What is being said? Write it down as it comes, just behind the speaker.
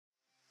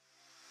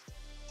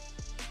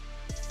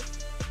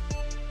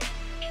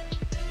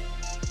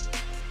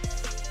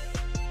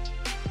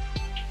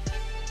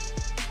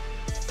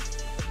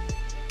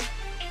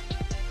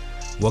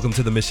Welcome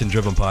to the Mission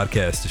Driven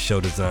Podcast, the show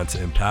designed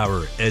to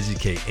empower,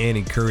 educate, and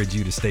encourage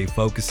you to stay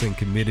focused and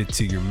committed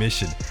to your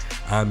mission.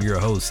 I'm your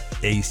host,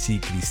 AC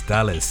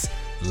Cristales.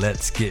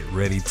 Let's get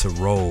ready to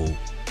roll.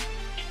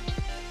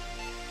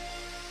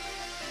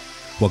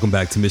 Welcome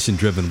back to Mission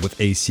Driven with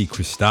AC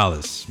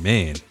Cristales.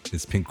 Man,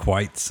 it's been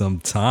quite some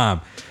time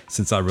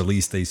since I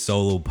released a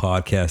solo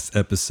podcast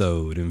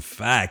episode. In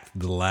fact,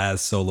 the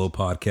last solo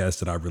podcast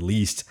that I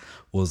released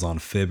was on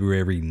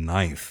February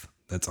 9th.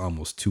 That's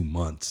almost 2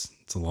 months.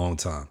 It's a long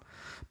time.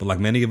 But like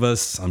many of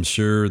us, I'm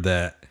sure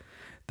that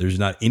there's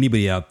not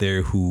anybody out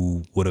there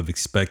who would have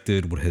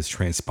expected what has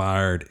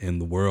transpired in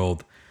the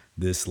world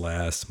this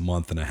last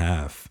month and a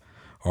half.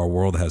 Our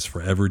world has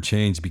forever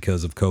changed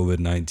because of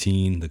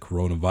COVID-19, the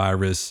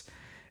coronavirus.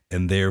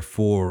 And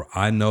therefore,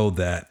 I know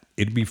that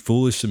it'd be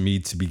foolish of me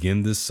to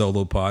begin this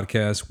solo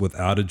podcast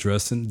without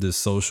addressing this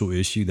social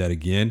issue that,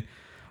 again,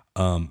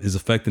 is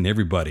affecting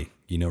everybody.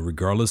 You know,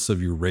 regardless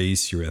of your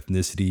race, your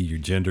ethnicity, your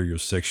gender, your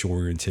sexual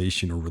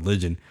orientation, or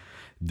religion,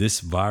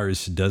 this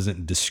virus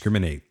doesn't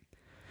discriminate.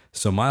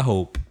 So my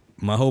hope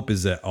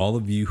is that all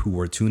of you who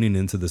are tuning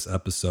into this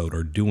episode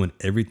are doing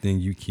everything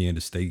you can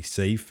to stay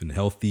safe and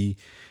healthy.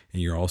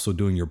 And you're also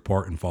doing your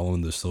part in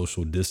following the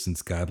social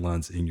distance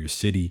guidelines in your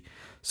city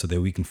so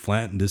that we can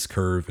flatten this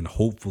curve and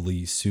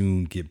hopefully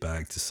soon get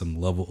back to some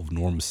level of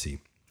normalcy.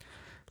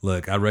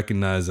 Look, I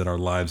recognize that our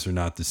lives are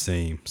not the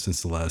same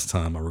since the last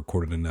time I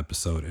recorded an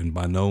episode, and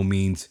by no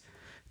means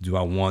do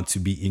I want to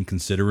be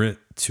inconsiderate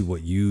to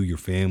what you, your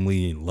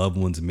family, and loved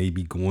ones may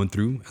be going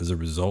through as a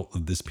result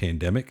of this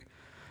pandemic.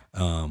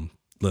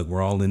 Look,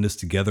 we're all in this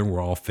together.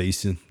 We're all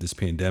facing this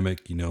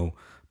pandemic,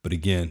 but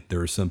again,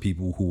 there are some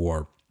people who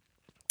are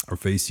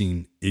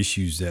facing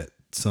issues that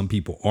some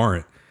people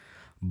aren't.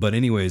 But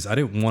anyways, I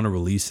didn't want to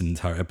release an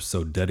entire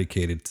episode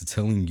dedicated to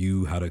telling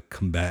you how to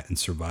combat and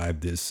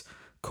survive this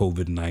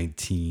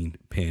COVID-19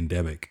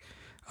 pandemic.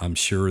 I'm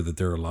sure that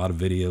there are a lot of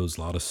videos,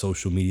 a lot of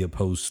social media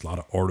posts, a lot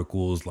of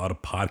articles, a lot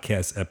of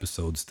podcast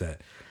episodes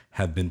that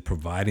have been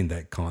providing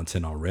that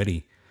content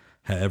already.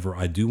 However,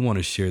 I do want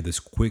to share this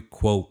quick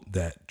quote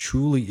that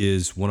truly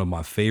is one of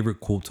my favorite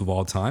quotes of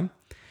all time.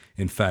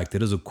 In fact,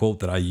 it is a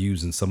quote that I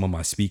use in some of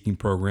my speaking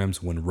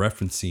programs when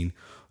referencing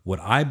what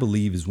I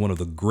believe is one of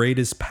the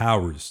greatest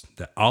powers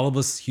that all of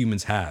us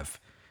humans have,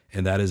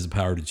 and that is the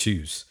power to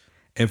choose.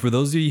 And for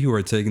those of you who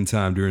are taking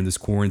time during this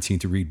quarantine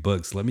to read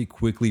books, let me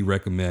quickly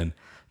recommend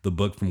the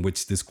book from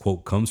which this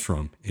quote comes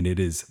from, and it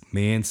is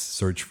Man's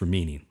Search for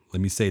Meaning.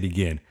 Let me say it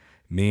again,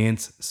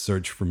 Man's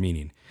Search for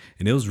Meaning.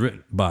 And it was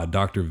written by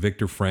Dr.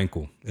 Viktor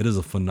Frankl. It is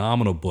a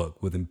phenomenal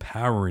book with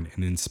empowering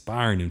and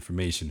inspiring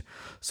information.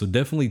 So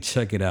definitely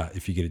check it out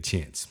if you get a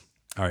chance.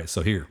 All right,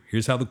 so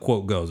here's how the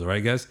quote goes. All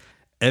right, guys.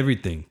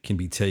 Everything can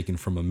be taken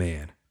from a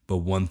man, but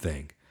one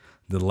thing,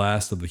 the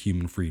last of the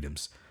human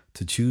freedoms,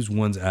 to choose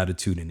one's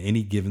attitude in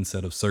any given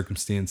set of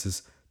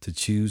circumstances, to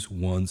choose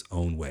one's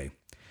own way.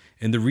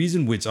 And the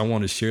reason which I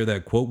want to share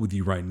that quote with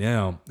you right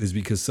now is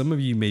because some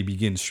of you may be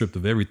getting stripped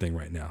of everything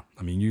right now.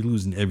 I mean, you're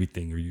losing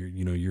everything, or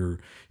you're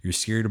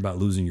scared about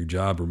losing your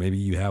job, or maybe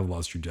you have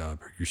lost your job,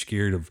 or you're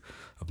scared of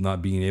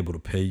not being able to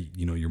pay,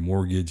 your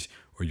mortgage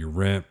or your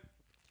rent.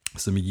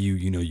 Some of you,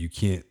 you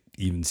can't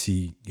even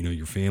see,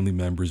 your family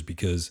members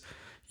because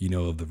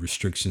of the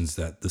restrictions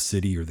that the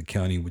city or the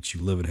county in which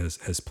you live in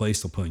has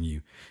placed upon you.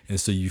 And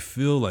so you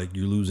feel like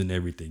you're losing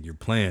everything, your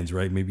plans,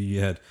 right? Maybe you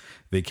had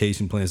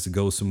vacation plans to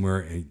go somewhere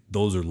and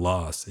those are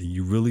lost, and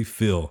you really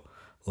feel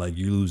like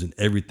you're losing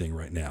everything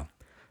right now.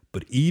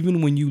 But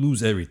even when you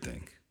lose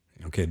everything,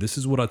 okay, this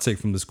is what I take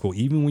from this quote.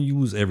 Even when you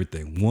lose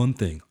everything, one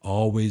thing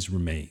always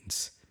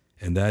remains,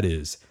 and that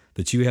is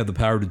that you have the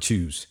power to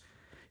choose.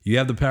 You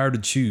have the power to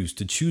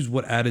choose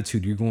what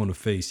attitude you're going to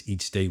face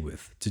each day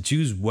with, to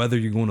choose whether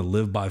you're going to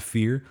live by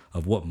fear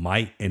of what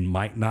might and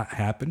might not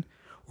happen,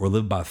 or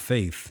live by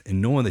faith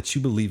and knowing that you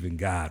believe in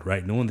God,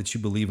 right? Knowing that you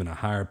believe in a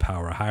higher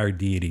power, a higher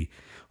deity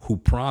who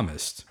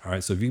promised, all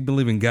right? So if you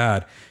believe in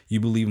God,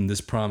 you believe in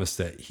this promise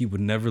that he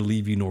would never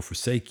leave you nor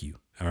forsake you,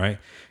 all right?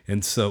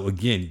 And so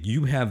again,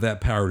 you have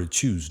that power to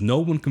choose. No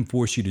one can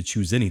force you to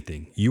choose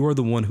anything. You are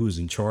the one who is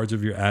in charge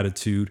of your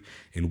attitude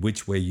and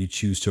which way you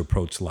choose to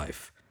approach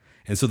life.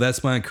 And so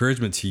that's my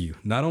encouragement to you,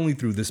 not only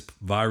through this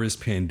virus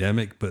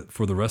pandemic, but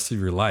for the rest of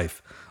your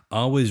life,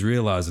 always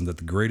realizing that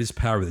the greatest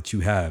power that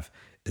you have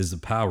is the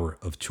power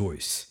of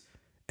choice.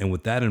 And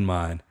with that in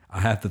mind,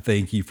 I have to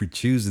thank you for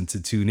choosing to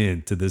tune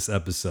in to this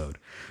episode.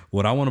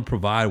 What I want to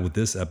provide with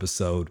this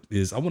episode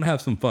is I want to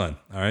have some fun.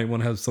 All right. I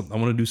want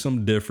to do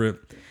something different,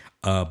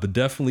 but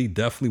definitely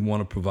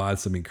want to provide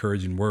some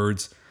encouraging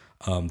words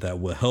that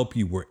will help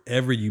you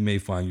wherever you may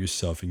find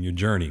yourself in your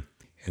journey.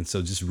 And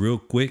so just real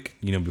quick,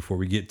 before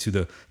we get to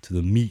the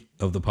meat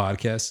of the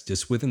podcast.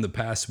 Just within the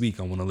past week,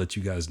 I want to let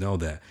you guys know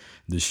that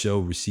the show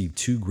received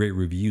 2 great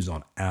reviews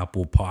on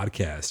Apple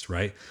Podcasts,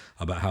 right?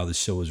 About how the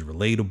show is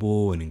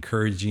relatable and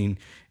encouraging.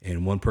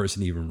 And one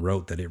person even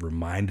wrote that it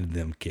reminded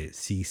them que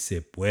sí se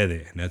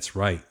puede. And that's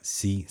right,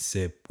 sí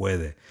se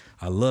puede.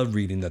 I love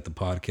reading that the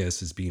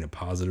podcast is being a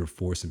positive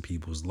force in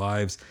people's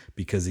lives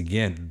because,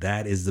 again,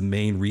 that is the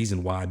main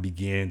reason why I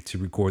began to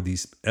record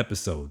these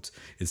episodes.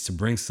 It's to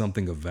bring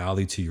something of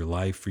value to your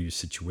life, for your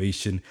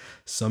situation,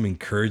 some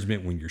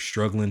encouragement when you're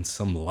struggling,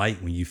 some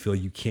light when you feel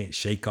you can't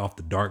shake off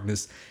the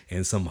darkness,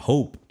 and some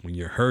hope when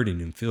you're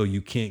hurting and feel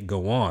you can't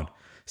go on.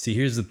 See,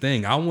 here's the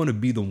thing. I want to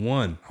be the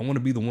one. I want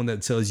to be the one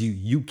that tells you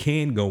you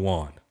can go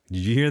on. Did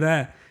you hear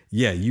that?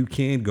 Yeah, you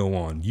can go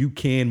on. You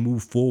can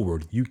move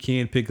forward. You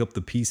can pick up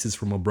the pieces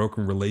from a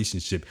broken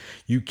relationship.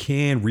 You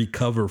can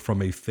recover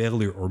from a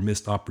failure or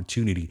missed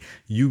opportunity.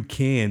 You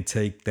can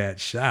take that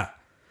shot.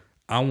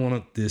 I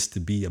want this to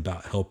be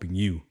about helping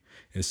you.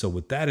 And so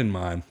with that in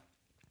mind,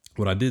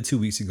 what I did 2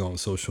 weeks ago on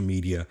social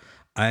media,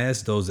 I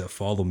asked those that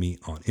follow me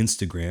on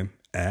Instagram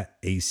at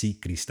AC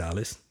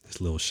Cristales, this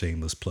little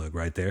shameless plug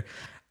right there.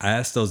 I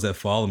asked those that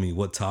follow me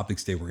what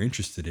topics they were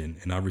interested in,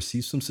 and I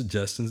received some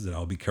suggestions that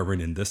I'll be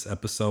covering in this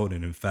episode.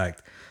 And in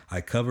fact,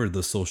 I covered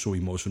the social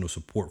emotional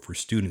support for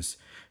students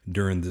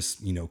during this,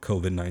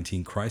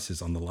 COVID-19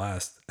 crisis on the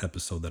last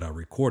episode that I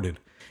recorded.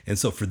 And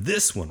so for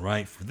this one,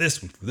 right, for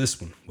this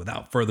one,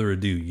 without further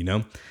ado,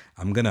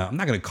 I'm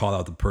not gonna call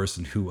out the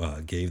person who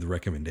gave the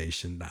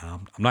recommendation. Nah,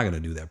 I'm not gonna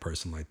do that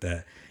person like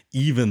that.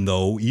 Even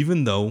though,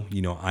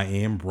 I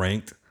am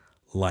ranked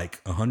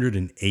like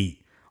 108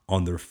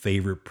 on their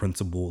favorite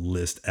principal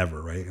list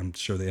ever, right? I'm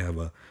sure they have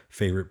a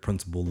favorite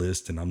principal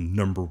list and I'm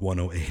number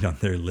 108 on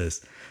their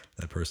list.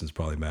 That person's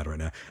probably mad right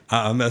now.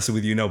 I'm messing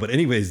with you, but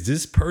anyways,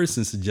 this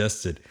person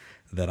suggested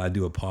that I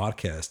do a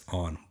podcast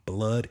on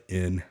blood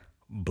in,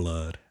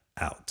 blood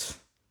out.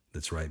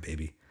 That's right,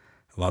 baby.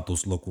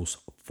 Vatos Locos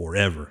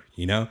forever,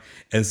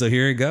 And so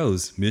here it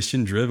goes.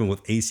 Mission driven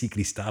with AC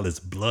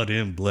Cristales, blood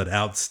in, blood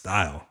out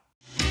style.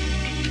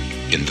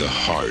 In the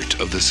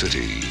heart of the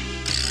city,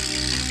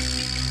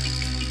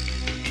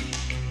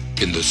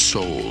 in the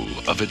soul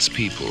of its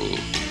people,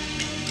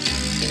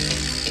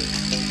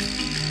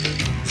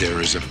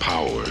 there is a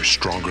power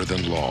stronger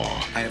than law.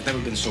 I have never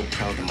been so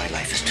proud in my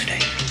life as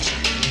today.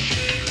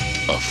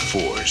 A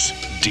force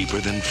deeper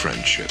than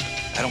friendship.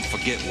 I don't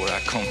forget where I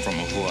come from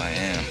or who I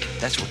am.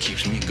 That's what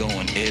keeps me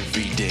going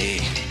every day.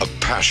 A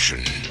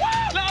passion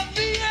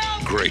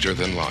greater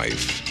than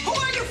life. Who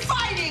are you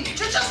fighting? You're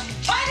just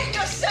fighting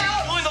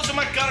yourself! Oh, those are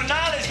my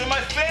carnales, they're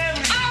my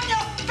family! I'm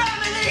your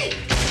family!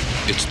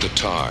 It's the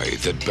tie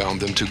that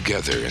bound them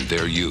together in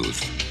their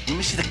youth. Let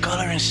me see the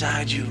color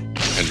inside you.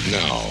 And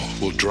now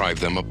will drive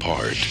them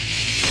apart.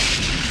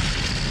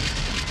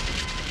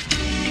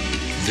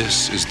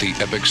 This is the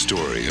epic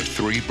story of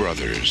 3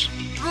 brothers.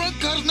 Run,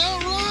 carnal,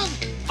 run!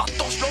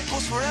 Vatos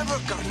Locos forever,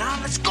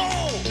 carnal, let's go!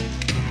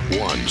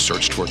 One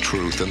searched for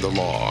truth in the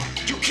law.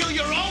 You kill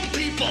your own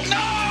people!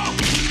 No!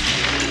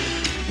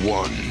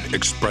 One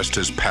expressed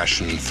his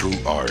passion through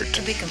art.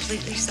 To be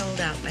completely sold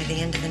out by the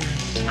end of the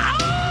night.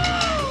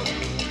 Oh!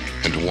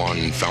 And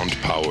one found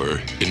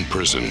power in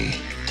prison.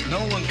 No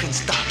one can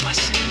stop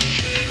us.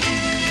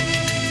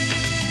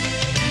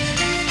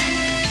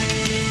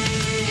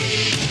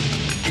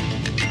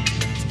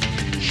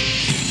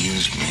 You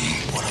used me.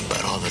 What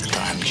about all the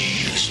times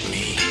you used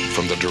me?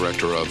 From the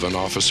director of An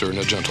Officer and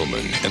a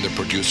Gentleman and the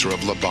producer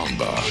of La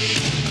Bamba.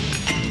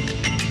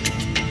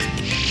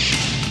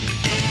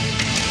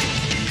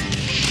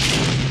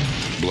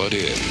 Blood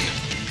in,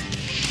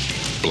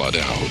 blood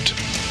out.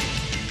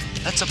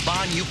 That's a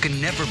bond you can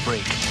never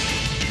break.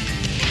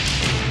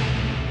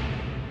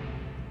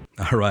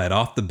 All right,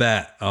 off the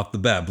bat,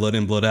 blood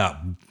in, blood out.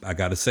 I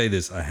got to say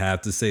this. I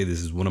have to say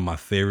this is one of my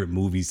favorite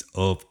movies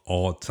of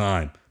all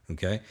time.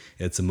 Okay.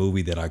 It's a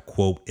movie that I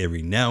quote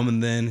every now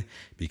and then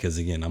because,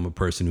 again, I'm a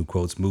person who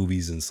quotes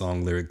movies and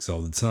song lyrics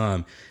all the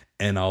time.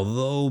 And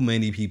although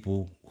many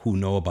people who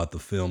know about the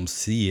film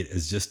see it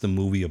as just a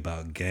movie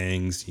about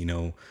gangs,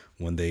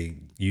 when they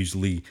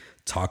usually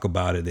talk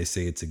about it, they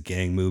say it's a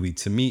gang movie.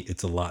 To me,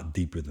 it's a lot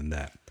deeper than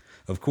that.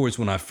 Of course,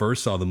 when I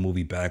first saw the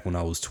movie back when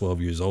I was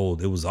 12 years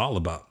old, it was all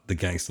about the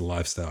gangster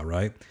lifestyle,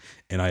 right?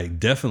 And I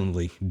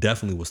definitely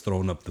was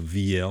throwing up the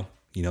VL,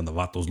 the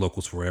Vatos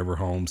Locos Forever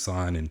home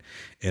sign.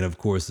 And of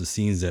course, the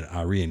scenes that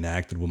I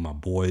reenacted with my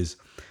boys,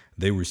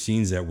 they were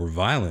scenes that were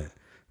violent.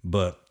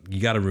 But you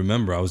got to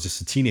remember, I was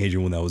just a teenager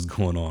when that was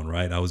going on,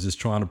 right? I was just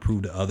trying to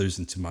prove to others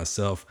and to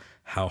myself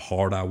how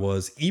hard I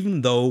was,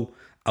 even though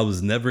I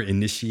was never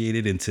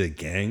initiated into a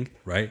gang,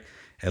 right?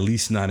 At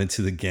least not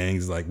into the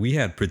gangs. Like we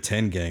had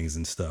pretend gangs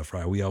and stuff,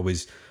 right? We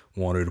always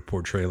wanted to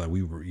portray like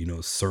we were,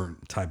 certain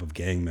type of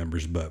gang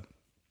members, but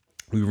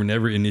we were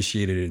never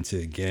initiated into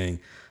a gang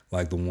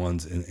like the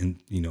ones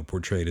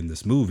portrayed in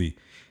this movie.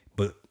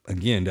 But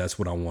again, that's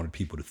what I wanted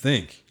people to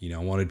think. I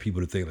wanted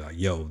people to think like,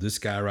 yo, this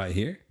guy right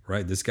here,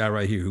 right? This guy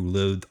right here who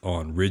lived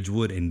on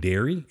Ridgewood and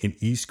Dairy in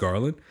East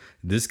Garland,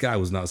 this guy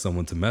was not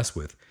someone to mess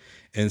with.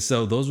 And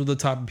so those were the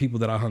type of people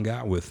that I hung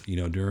out with,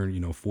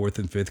 during, fourth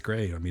and fifth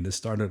grade. I mean, it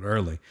started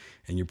early,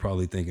 and you're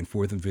probably thinking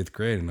fourth and fifth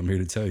grade. And I'm here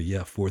to tell you,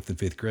 yeah, fourth and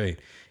fifth grade.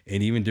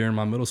 And even during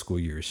my middle school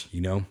years,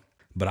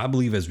 But I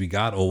believe as we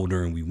got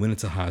older and we went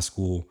into high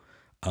school,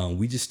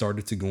 we just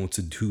started to go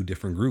into two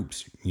different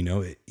groups.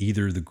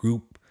 Either the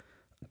group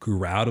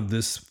grew out of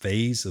this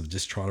phase of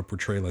just trying to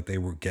portray like they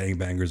were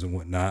gangbangers and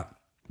whatnot,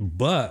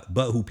 but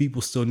who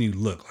people still need to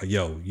look like,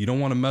 yo, you don't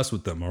want to mess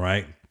with them, all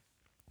right?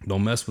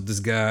 Don't mess with this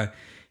guy.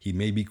 He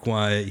may be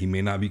quiet. He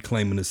may not be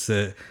claiming a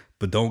set,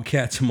 but don't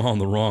catch him on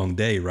the wrong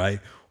day,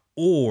 right?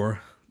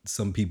 Or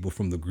some people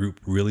from the group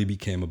really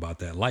became about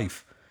that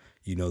life.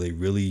 They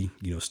really,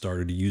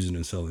 started using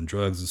and selling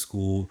drugs in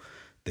school.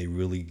 They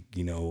really,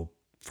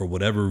 for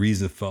whatever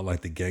reason, felt like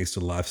the gangster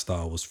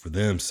lifestyle was for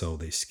them. So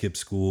they skipped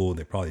school.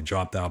 They probably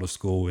dropped out of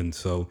school. And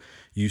so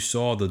you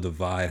saw the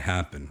divide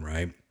happen,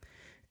 right?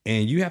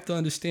 And you have to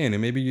understand,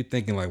 and maybe you're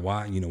thinking like,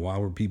 why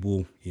were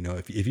people,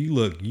 if you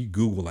look, you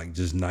Google like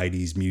just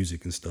 90s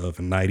music and stuff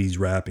and 90s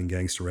rap and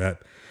gangster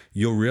rap,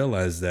 you'll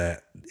realize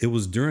that it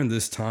was during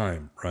this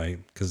time, right?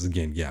 Because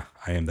again, yeah,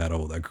 I am that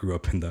old. I grew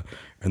up in the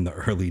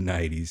early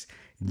 90s.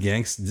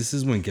 This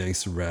is when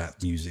gangster rap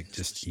music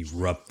just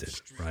erupted,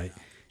 right?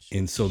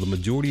 And so the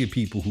majority of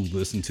people who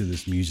listen to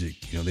this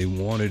music, they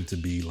wanted to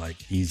be like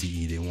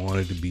Eazy-E. They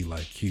wanted to be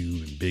like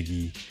Cube and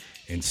Biggie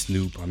and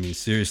Snoop. I mean,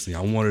 seriously,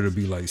 I wanted to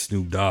be like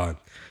Snoop Dogg.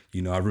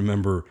 I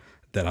remember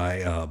that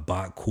I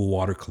bought Cool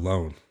Water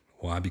cologne.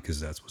 Why? Because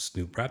that's what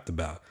Snoop rapped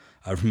about.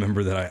 I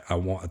remember that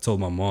I told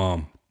my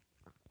mom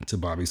to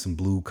buy me some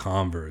blue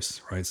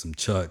Converse, right? Some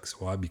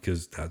Chucks. Why?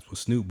 Because that's what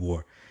Snoop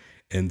wore.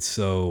 And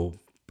so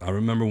I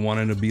remember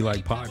wanting to be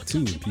like Pac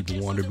too.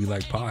 People wanted to be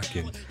like Pac.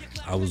 And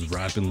I was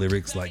rapping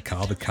lyrics like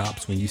call the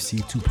cops when you see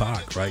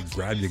Tupac, right?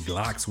 Grab your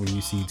Glocks when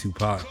you see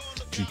Tupac.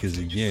 Because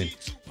again,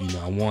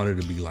 I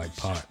wanted to be like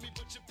Pac.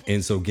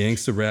 And so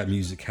gangster rap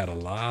music had a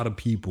lot of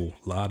people,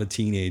 a lot of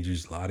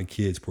teenagers, a lot of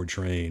kids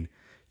portraying,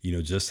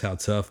 just how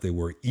tough they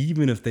were,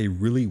 even if they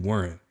really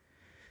weren't.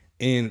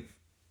 And,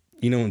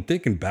 and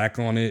thinking back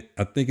on it,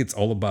 I think it's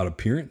all about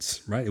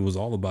appearance, right? It was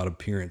all about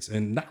appearance,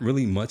 and not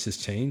really much has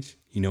changed.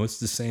 It's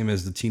the same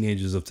as the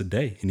teenagers of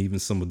today, and even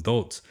some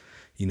adults,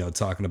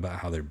 talking about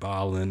how they're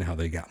balling, how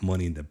they got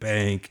money in the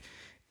bank.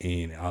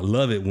 And I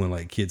love it when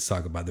like kids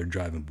talk about they're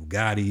driving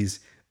Bugattis,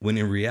 when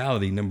in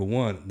reality, number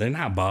one, they're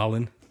not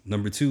balling.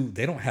 Number two,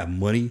 they don't have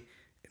money,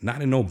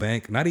 not in no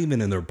bank, not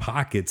even in their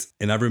pockets.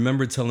 And I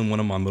remember telling one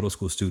of my middle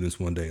school students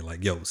one day,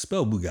 like, yo,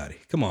 spell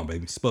Bugatti. Come on,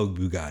 baby, spell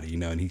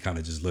Bugatti, and he kind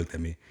of just looked at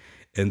me.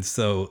 And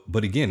so,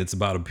 but again, it's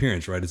about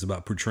appearance, right? It's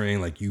about portraying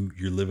like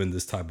you're living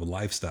this type of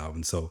lifestyle.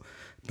 And so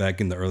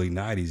back in the early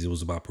 90s, it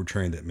was about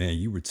portraying that, man,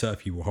 you were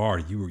tough, you were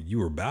hard, you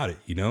were about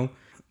it,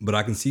 But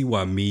I can see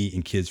why me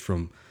and kids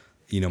from,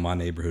 my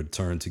neighborhood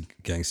turned to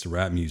gangster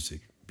rap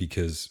music,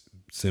 because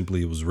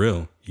simply it was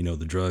real,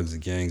 the drugs, the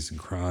gangs, and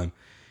crime.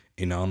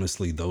 And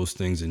honestly, those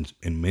things and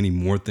many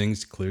more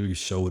things clearly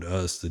showed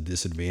us the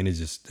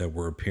disadvantages that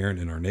were apparent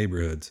in our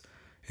neighborhoods.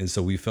 And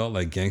so we felt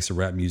like gangster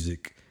rap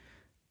music,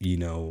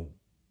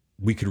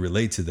 we could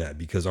relate to that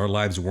because our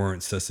lives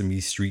weren't Sesame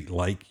Street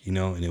like,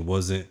 and it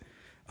wasn't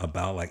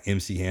about like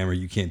MC Hammer,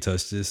 you can't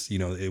touch this.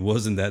 It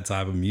wasn't that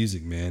type of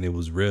music, man. It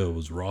was real, it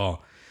was raw.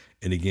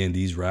 And again,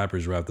 these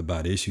rappers rapped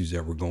about issues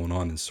that were going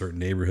on in certain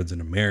neighborhoods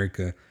in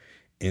America.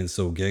 And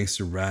so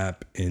gangster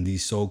rap and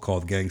these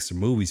so-called gangster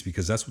movies,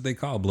 because that's what they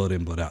call Blood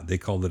In, Blood Out. They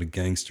called it a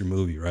gangster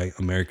movie, right?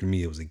 American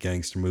Me, it was a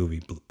gangster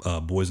movie.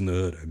 Boys in the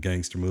Hood, a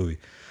gangster movie.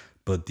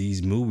 But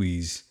these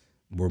movies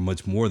were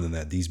much more than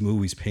that. These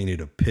movies painted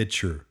a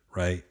picture,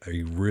 right?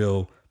 A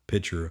real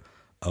picture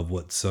of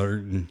what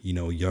certain,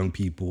 young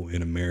people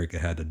in America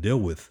had to deal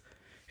with.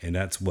 And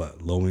that's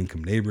what?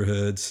 Low-income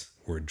neighborhoods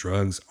where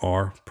drugs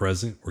are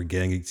present, where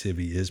gang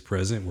activity is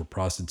present, where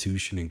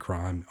prostitution and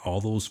crime, all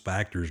those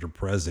factors are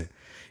present.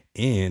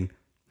 And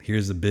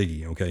here's the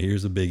biggie, okay?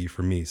 Here's the biggie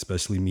for me,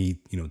 especially me,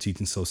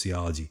 teaching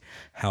sociology,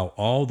 how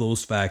all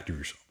those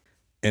factors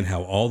and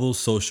how all those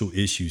social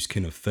issues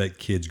can affect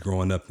kids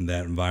growing up in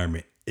that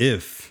environment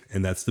if,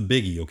 and that's the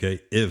biggie,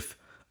 okay, if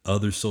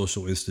other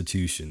social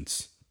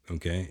institutions,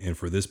 okay? And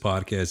for this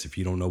podcast, if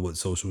you don't know what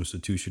social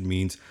institution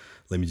means,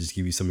 let me just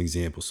give you some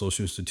examples.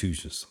 Social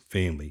institutions,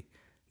 family,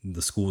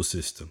 the school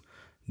system,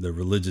 the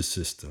religious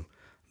system,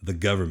 the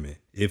government,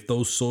 if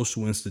those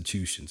social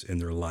institutions in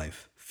their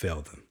life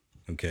fail them,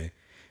 okay?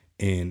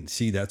 And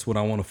see, that's what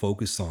I want to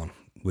focus on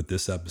with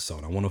this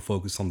episode. I want to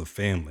focus on the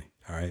family,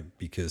 all right?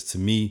 Because to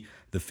me,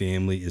 the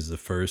family is the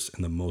first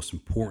and the most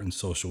important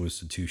social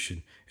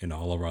institution in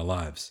all of our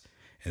lives.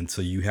 And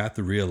so you have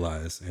to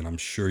realize, and I'm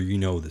sure you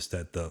know this,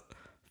 that the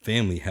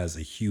family has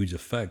a huge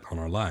effect on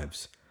our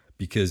lives.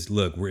 Because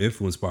look, we're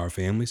influenced by our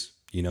families.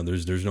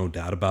 There's no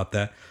doubt about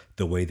that.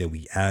 The way that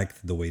we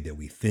act, the way that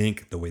we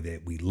think, the way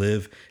that we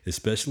live,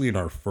 especially in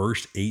our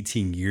first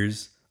 18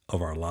 years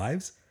of our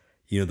lives,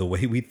 the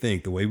way we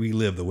think, the way we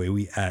live, the way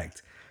we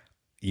act,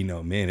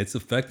 man, it's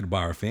affected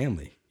by our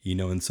family,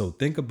 and so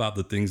think about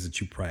the things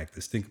that you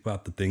practice. Think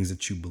about the things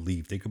that you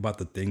believe. Think about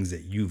the things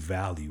that you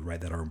value, right,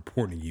 that are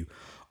important to you.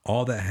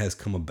 all that has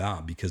come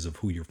about because of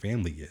who your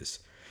family is.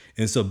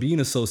 And so being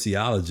a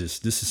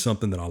sociologist, this is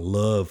something that I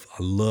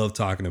love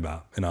talking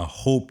about. And I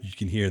hope you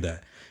can hear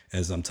that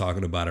as I'm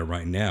talking about it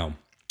right now.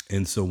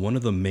 And so one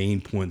of the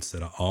main points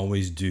that I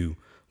always do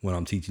when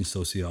I'm teaching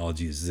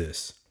sociology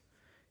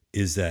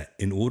is that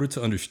in order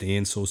to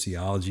understand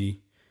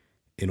sociology,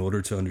 in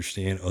order to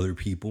understand other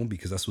people,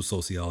 because that's what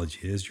sociology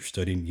is, you're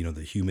studying,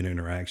 the human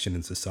interaction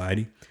in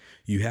society,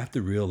 you have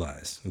to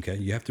realize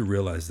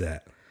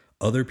that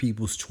other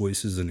people's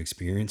choices and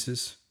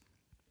experiences,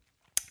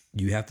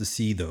 you have to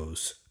see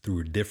those through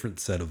a different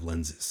set of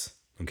lenses.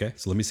 Okay.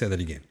 So let me say that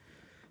again.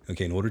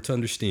 Okay. In order to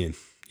understand,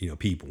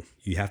 people,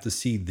 you have to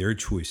see their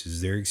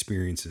choices, their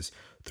experiences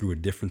through a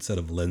different set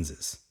of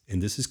lenses.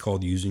 And this is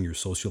called using your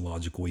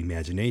sociological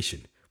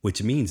imagination,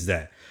 which means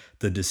that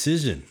the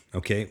decision,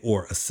 okay,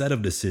 or a set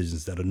of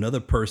decisions that another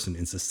person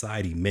in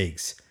society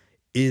makes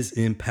is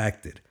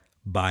impacted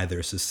by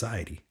their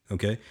society.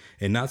 Okay.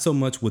 And not so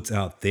much what's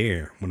out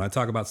there. When I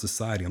talk about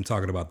society, I'm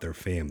talking about their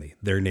family,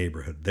 their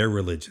neighborhood, their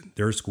religion,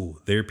 their school,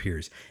 their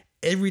peers.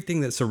 Everything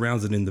that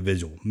surrounds an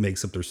individual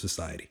makes up their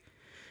society.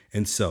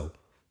 And so,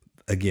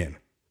 again,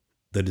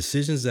 the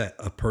decisions that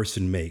a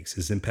person makes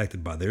is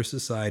impacted by their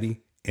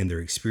society and their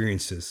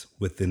experiences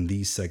within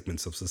these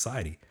segments of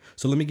society.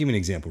 So let me give you an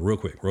example real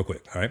quick.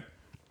 All right.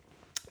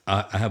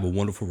 I have a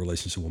wonderful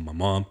relationship with my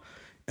mom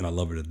and I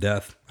love her to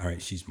death. All right.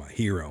 She's my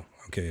hero.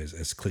 Okay.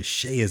 As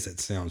cliche as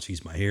that sounds,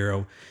 she's my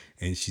hero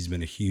and she's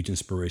been a huge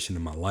inspiration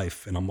in my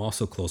life. And I'm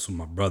also close with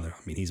my brother.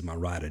 I mean, he's my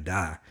ride or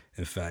die.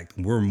 In fact,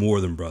 we're more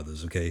than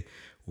brothers. Okay.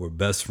 We're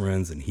best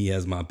friends and he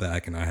has my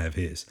back and I have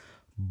his.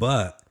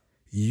 But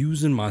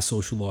using my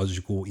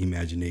sociological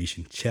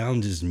imagination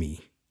challenges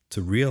me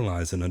to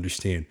realize and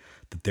understand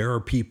that there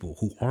are people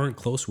who aren't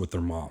close with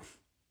their mom,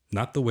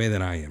 not the way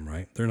that I am,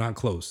 right? They're not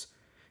close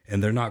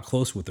and they're not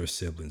close with their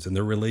siblings and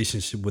their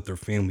relationship with their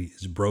family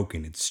is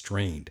broken. It's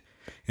strained.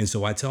 And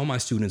so I tell my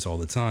students all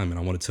the time, and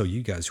I want to tell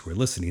you guys who are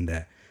listening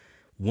that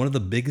one of the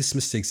biggest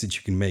mistakes that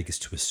you can make is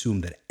to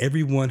assume that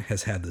everyone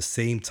has had the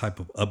same type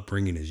of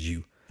upbringing as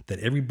you, that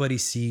everybody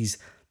sees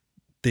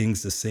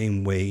things the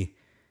same way.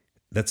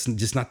 That's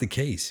just not the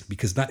case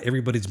because not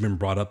everybody's been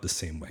brought up the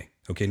same way.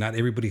 Okay. Not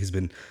everybody has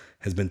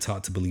been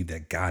taught to believe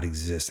that God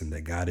exists and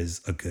that God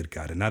is a good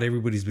God. And not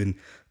everybody's been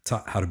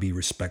taught how to be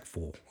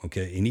respectful.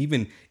 Okay. And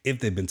even if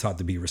they've been taught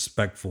to be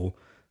respectful,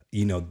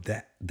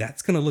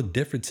 that's going to look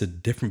different to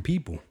different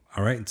people.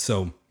 All right.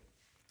 So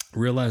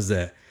realize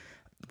that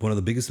one of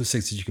the biggest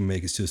mistakes that you can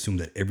make is to assume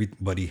that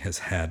everybody has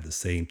had the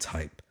same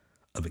type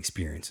of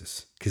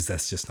experiences because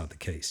that's just not the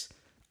case.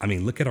 I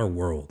mean, look at our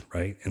world,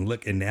 right?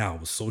 And now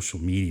with social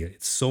media,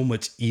 it's so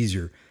much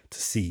easier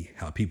to see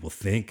how people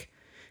think.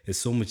 It's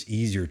so much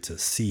easier to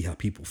see how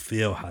people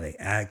feel, how they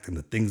act, and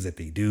the things that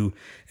they do.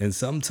 And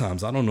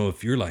sometimes, I don't know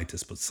if you're like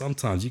this, but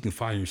sometimes you can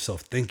find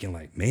yourself thinking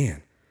like,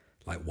 man,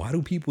 like, why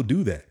do people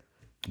do that?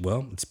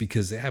 Well, it's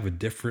because they have a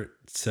different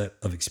set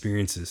of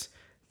experiences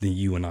than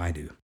you and I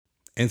do.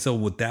 And so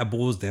what that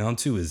boils down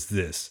to is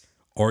this: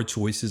 our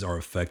choices are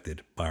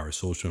affected by our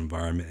social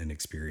environment and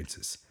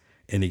experiences.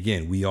 And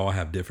again, we all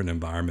have different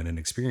environment and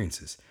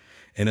experiences.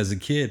 And as a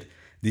kid,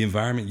 the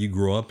environment you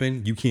grow up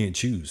in, you can't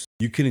choose.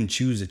 You couldn't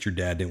choose that your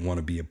dad didn't want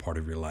to be a part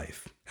of your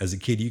life. As a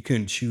kid, you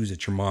couldn't choose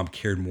that your mom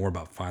cared more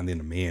about finding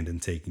a man than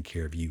taking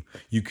care of you.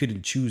 You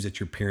couldn't choose that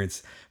your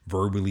parents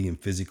verbally and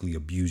physically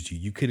abused you.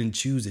 You couldn't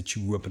choose that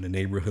you grew up in a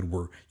neighborhood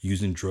where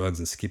using drugs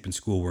and skipping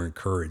school were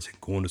encouraged and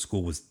going to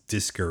school was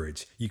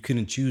discouraged. You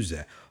couldn't choose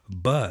that.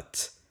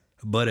 But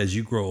as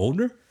you grow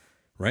older,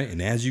 right?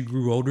 And as you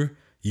grew older,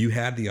 you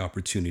had the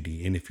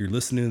opportunity. And if you're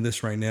listening to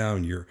this right now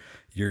and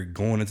you're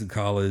going into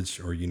college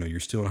or, you're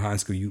still in high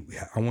school,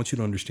 I want you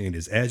to understand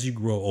is as you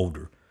grow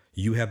older,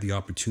 you have the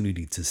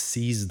opportunity to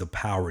seize the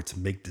power to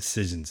make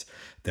decisions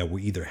that will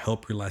either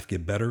help your life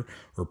get better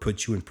or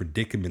put you in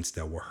predicaments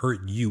that will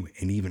hurt you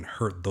and even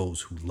hurt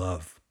those who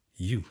love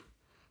you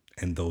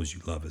and those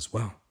you love as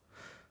well.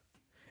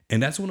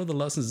 And that's one of the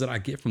lessons that I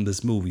get from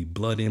this movie,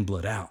 Blood In,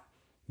 Blood Out.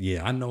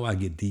 Yeah, I know I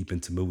get deep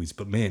into movies,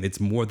 but man, it's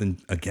more than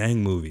a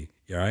gang movie.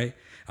 All right.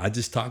 I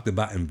just talked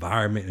about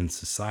environment and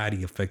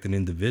society affecting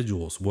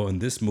individuals. Well, in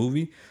this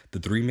movie, the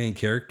three main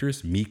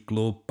characters,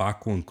 Miklo,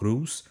 Paco, and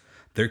Cruz,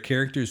 they're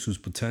characters whose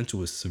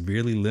potential is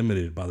severely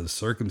limited by the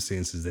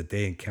circumstances that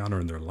they encounter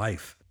in their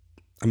life.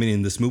 I mean,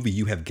 in this movie,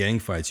 you have gang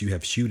fights, you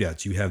have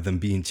shootouts, you have them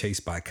being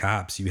chased by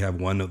cops. You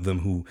have one of them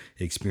who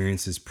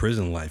experiences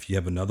prison life. You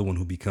have another one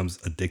who becomes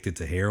addicted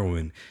to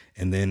heroin.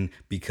 And then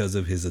because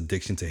of his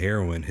addiction to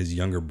heroin, his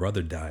younger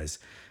brother dies.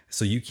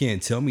 So you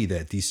can't tell me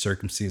that these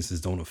circumstances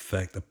don't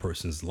affect a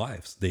person's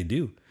lives. They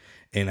do.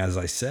 And as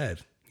I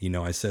said,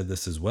 I said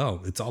this as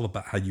well. It's all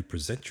about how you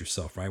present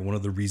yourself, right? One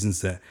of the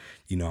reasons that,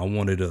 I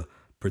wanted to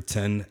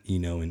pretend,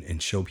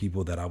 and show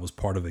people that I was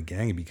part of a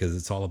gang because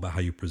it's all about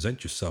how you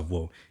present yourself.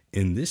 Well,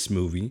 in this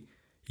movie,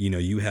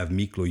 you have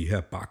Miklo, you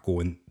have Paco,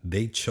 and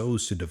they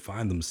chose to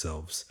define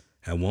themselves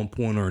at one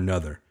point or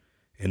another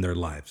in their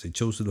lives. They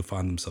chose to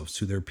define themselves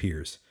to their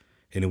peers.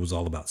 And it was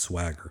all about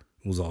swagger.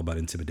 It was all about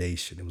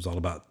intimidation. It was all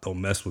about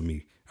don't mess with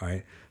me. All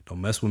right.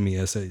 Don't mess with me.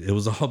 It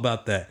was all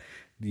about that,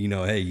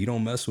 hey, you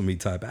don't mess with me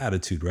type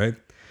attitude, right?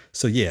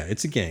 So yeah,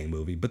 it's a gang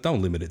movie, but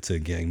don't limit it to a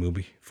gang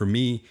movie. For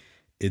me,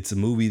 it's a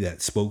movie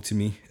that spoke to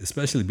me,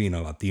 especially being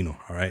a Latino,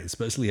 all right?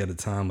 Especially at a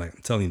time, like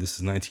I'm telling you, this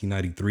is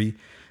 1993,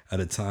 at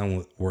a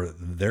time where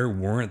there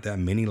weren't that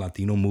many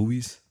Latino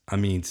movies. I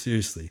mean,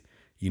 seriously,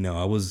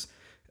 I was,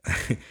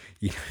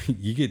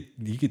 you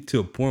get to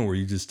a point where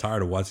you're just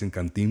tired of watching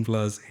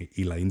Cantinflas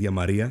y La India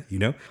Maria,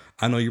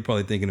 I know you're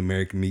probably thinking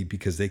American Meat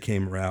because they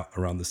came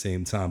around the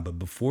same time, but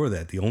before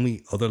that, the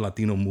only other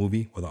Latino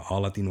movie with an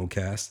all Latino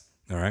cast,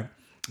 all right,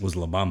 was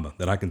La Bamba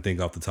that I can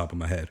think off the top of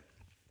my head,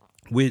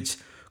 which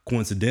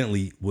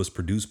coincidentally was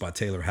produced by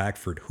Taylor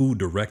Hackford, who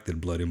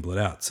directed Blood In, Blood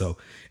Out. So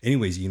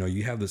anyways,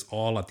 you have this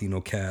all Latino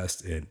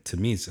cast, and to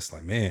me, it's just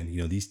like, man,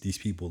 these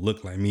people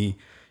look like me.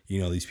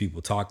 These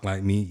people talk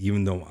like me,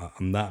 even though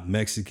I'm not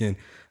Mexican,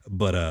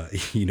 but, I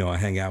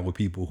hang out with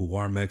people who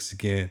are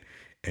Mexican.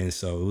 And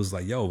so it was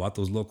like, yo,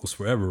 Vatos Locos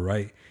forever,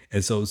 right?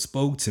 And so it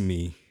spoke to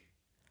me,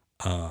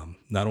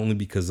 not only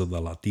because of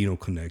the Latino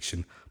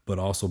connection, but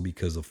also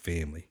because of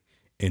family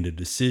and the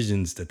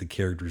decisions that the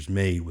characters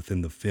made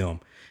within the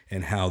film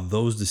and how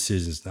those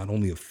decisions not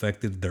only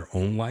affected their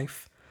own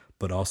life,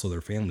 but also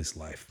their family's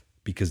life.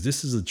 Because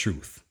this is the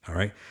truth, all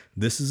right?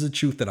 This is a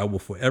truth that I will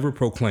forever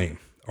proclaim.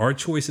 Our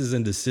choices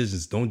and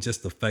decisions don't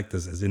just affect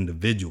us as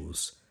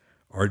individuals.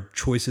 Our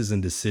choices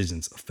and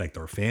decisions affect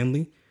our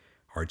family,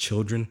 our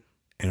children,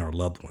 and our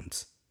loved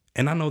ones.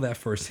 And I know that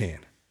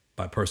firsthand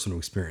by personal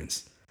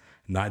experience,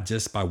 not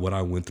just by what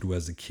I went through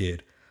as a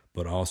kid,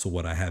 but also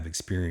what I have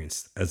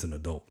experienced as an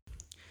adult.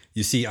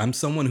 You see, I'm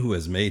someone who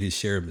has made his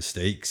share of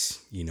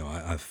mistakes.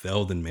 I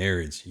failed in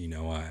marriage.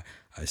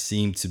 I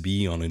seem to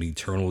be on an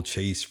eternal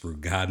chase for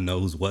God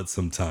knows what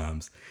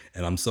sometimes.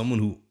 And I'm someone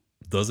who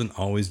doesn't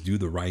always do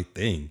the right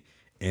thing.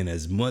 And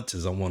as much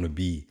as I want to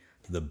be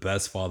the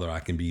best father I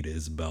can be to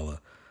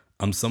Isabella,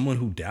 I'm someone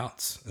who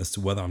doubts as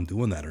to whether I'm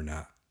doing that or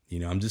not.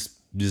 I'm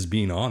just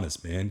being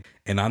honest, man.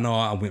 And I know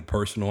I went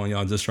personal on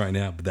y'all just right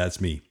now, but that's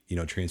me.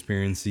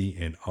 Transparency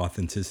and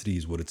authenticity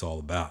is what it's all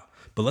about.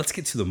 But let's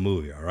get to the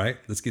movie, all right?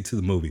 Let's get to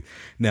the movie.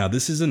 Now,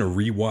 this isn't a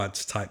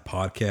rewatch type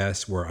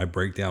podcast where I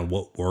break down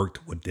what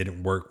worked, what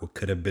didn't work, what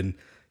could have been,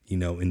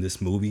 in this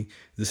movie.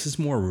 This is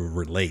more of a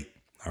relate,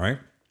 all right?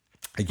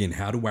 Again,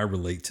 how do I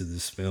relate to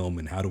this film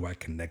and how do I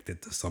connect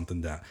it to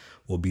something that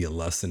will be a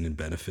lesson and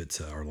benefit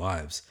to our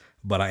lives?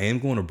 But I am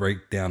going to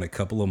break down a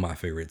couple of my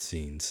favorite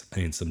scenes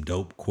and some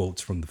dope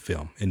quotes from the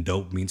film. And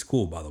dope means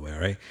cool, by the way, all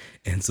right?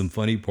 And some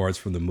funny parts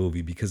from the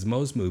movie, because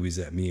most movies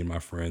that me and my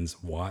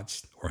friends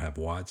watched or have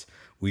watched,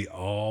 we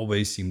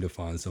always seem to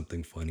find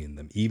something funny in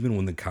them, even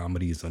when the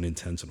comedy is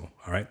unintentional,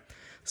 all right?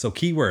 So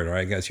keyword, all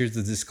right, guys, here's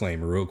the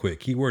disclaimer real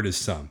quick. Keyword is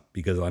some,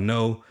 because I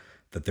know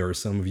that there are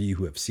some of you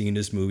who have seen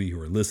this movie,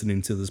 who are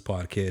listening to this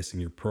podcast,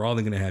 and you're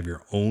probably going to have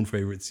your own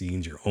favorite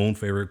scenes, your own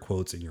favorite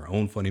quotes, and your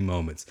own funny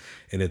moments.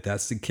 And if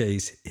that's the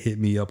case, hit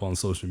me up on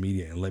social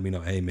media and let me know,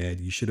 hey, man,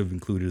 you should have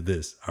included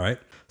this, all right?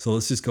 So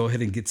let's just go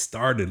ahead and get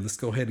started. Let's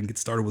go ahead and get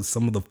started with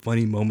some of the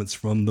funny moments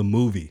from the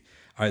movie.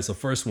 All right, so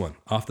first one,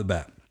 off the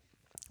bat,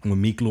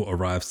 when Miklo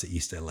arrives to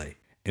East LA.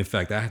 In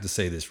fact, I have to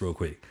say this real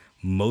quick.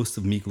 Most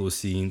of Miklo's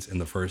scenes in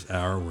the first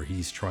hour where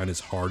he's trying his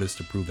hardest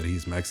to prove that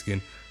he's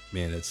Mexican,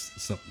 man,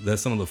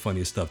 that's some of the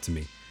funniest stuff to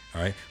me,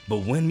 all right? But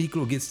when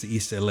Miklo gets to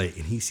East LA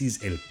and he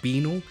sees El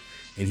Pino,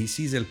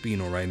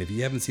 right? And if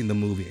you haven't seen the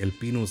movie, El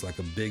Pino is like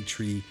a big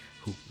tree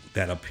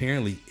that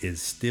apparently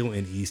is still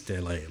in East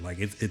LA. Like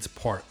it's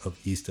part of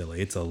East LA.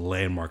 It's a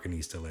landmark in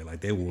East LA. Like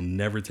they will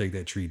never take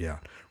that tree down,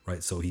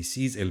 right? So he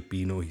sees El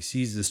Pino, he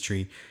sees this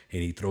tree,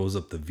 and he throws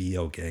up the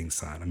VL gang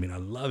sign. I mean, I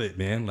love it,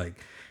 man. Like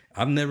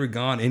I've never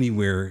gone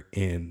anywhere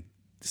and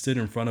stood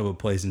in front of a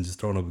place and just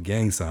thrown up a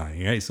gang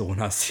sign, right? So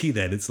when I see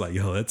that, it's like,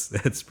 yo,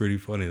 that's pretty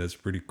funny. That's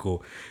pretty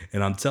cool.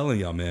 And I'm telling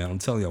y'all, man,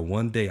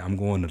 one day I'm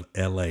going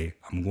to LA.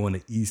 I'm going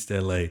to East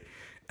LA,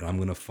 and I'm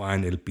going to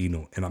find El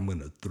Pino, and I'm going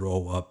to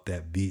throw up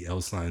that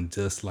VL sign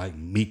just like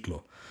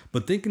Miklo.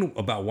 But thinking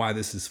about why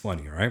this is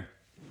funny, right?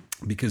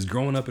 Because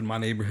growing up in my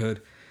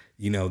neighborhood,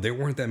 there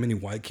weren't that many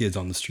white kids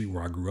on the street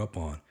where I grew up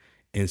on.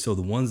 And so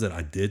the ones that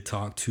I did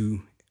talk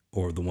to,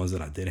 or the ones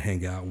that I did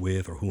hang out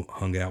with, or who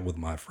hung out with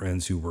my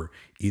friends who were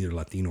either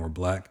Latino or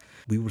Black,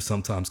 we would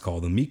sometimes call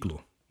them Miklo,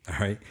 all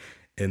right?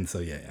 And so,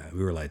 yeah,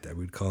 we were like that.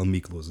 We'd call them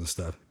Miklos and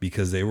stuff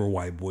because they were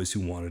white boys who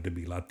wanted to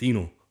be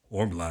Latino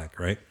or Black,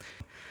 right?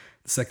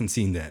 The second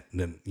scene that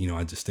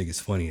I just think is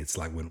funny, it's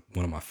like when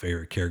one of my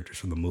favorite characters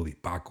from the movie,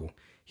 Paco,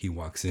 he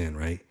walks in,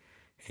 right?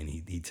 And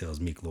he tells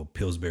Miklo,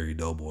 Pillsbury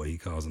Doughboy, he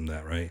calls him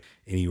that, right?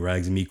 And he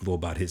rags Miklo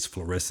about his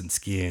fluorescent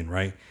skin,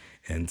 right?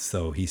 And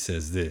so he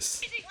says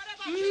this.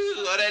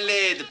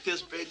 Orale, the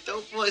Pillsbury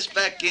Doughboy's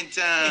back in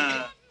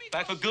town.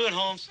 Back for good,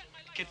 Holmes.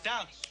 Get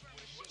down.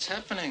 What's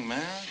happening,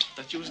 man?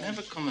 Thought you was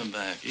never coming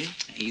back, eh?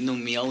 You know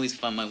me, I always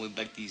find my way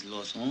back to these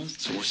Los Holmes.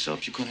 So what's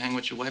up? You couldn't hang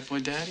with your white boy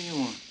daddy or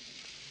what?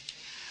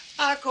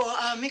 Paco,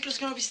 Miklo's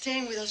gonna be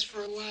staying with us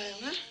for a while,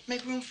 huh?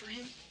 Make room for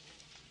him.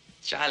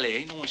 Charlie,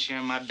 ain't no one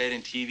sharing my bed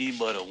and TV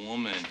but a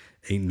woman.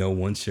 Ain't no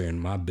one sharing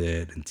my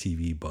bed and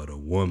TV but a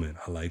woman.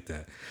 I like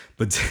that.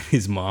 But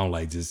his mom,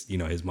 like, just,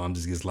 his mom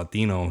just gets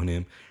Latino on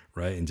him,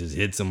 right? And just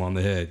hits him on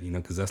the head,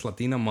 because that's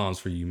Latina moms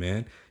for you,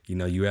 man.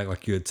 You act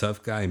like you're a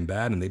tough guy and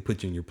bad, and they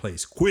put you in your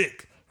place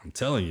quick. I'm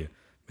telling you.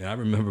 Man, I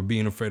remember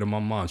being afraid of my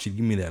mom. She'd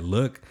give me that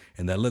look,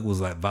 and that look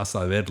was like vas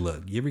a ver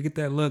look. You ever get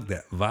that look,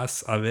 that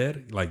vas a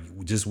ver?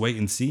 Like, just wait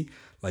and see.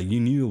 Like, you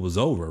knew it was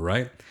over,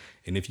 right?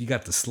 And if you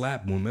got the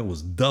slap when it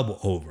was double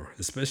over,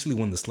 especially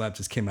when the slap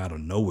just came out of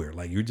nowhere.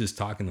 Like, you're just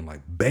talking and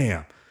like,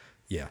 bam.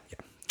 Yeah.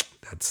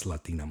 That's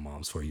Latina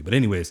moms for you. But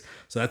anyways,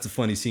 so that's a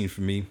funny scene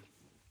for me.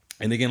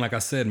 And again, like I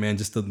said, man,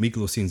 just the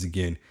Miklo scenes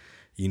again.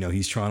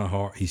 He's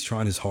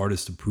trying his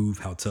hardest to prove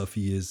how tough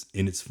he is.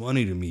 And it's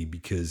funny to me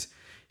because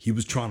he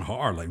was trying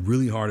hard, like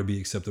really hard to be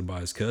accepted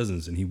by his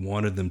cousins. And he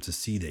wanted them to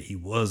see that he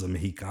was a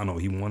Mexicano.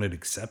 He wanted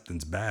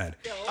acceptance bad.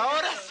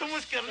 Ahora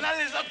somos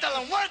carnales hasta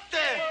la muerte.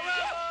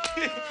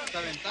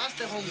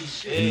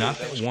 And not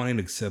that wanting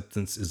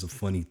acceptance is a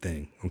funny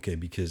thing, okay?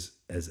 Because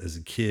as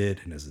a kid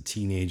and as a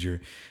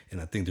teenager,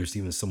 and I think there's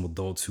even some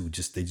adults who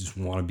they just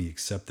want to be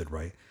accepted,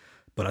 right?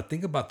 But I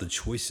think about the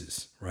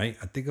choices, right?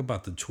 I think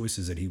about the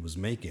choices that he was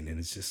making, and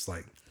it's just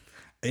like,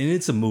 and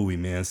it's a movie,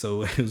 man.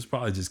 So it was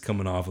probably just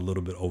coming off a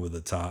little bit over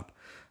the top,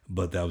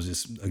 but that was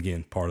just,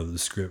 again, part of the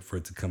script for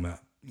it to come out,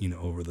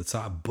 over the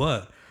top.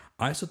 But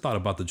I also thought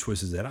about the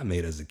choices that I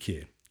made as a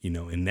kid,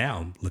 and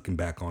now looking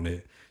back on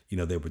it,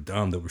 they were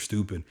dumb, they were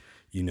stupid,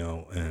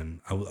 and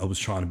I was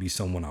trying to be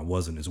someone I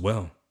wasn't as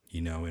well,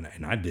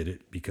 and I did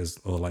it because,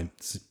 like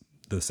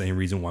the same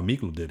reason why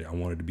Miklo did it. I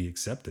wanted to be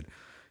accepted.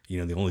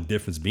 The only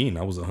difference being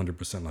I was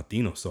 100%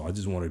 Latino. So I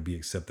just wanted to be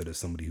accepted as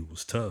somebody who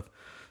was tough.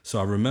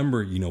 So I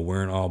remember,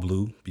 wearing all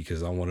blue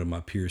because I wanted my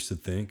peers to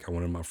think, I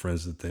wanted my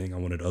friends to think, I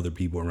wanted other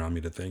people around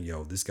me to think,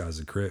 yo, this guy's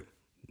a Crip.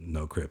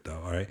 No Crip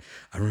though, all right?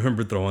 I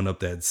remember throwing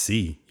up that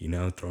C,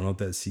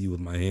 with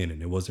my hand,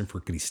 and it wasn't for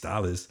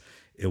Cristales.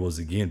 It was,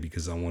 again,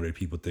 because I wanted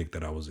people to think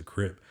that I was a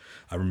Crip.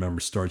 I remember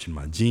starching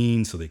my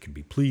jeans so they could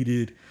be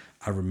pleated.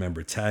 I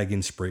remember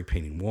tagging, spray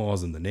painting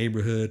walls in the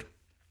neighborhood.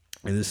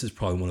 And this is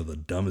probably one of the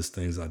dumbest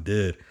things I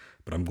did,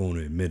 but I'm going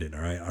to admit it,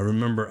 all right? I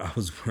remember I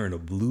was wearing a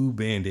blue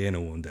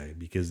bandana one day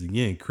because,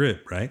 again,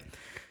 Crip, right?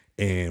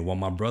 And while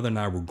my brother and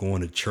I were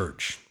going to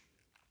church,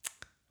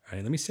 all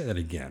right, let me say that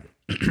again.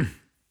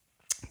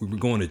 We were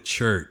going to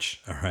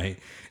church, all right?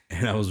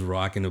 And I was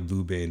rocking a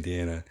blue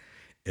bandana,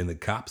 and the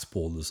cops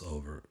pulled us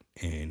over,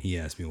 and he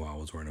asked me why I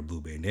was wearing a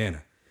blue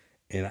bandana.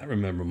 And I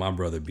remember my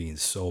brother being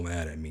so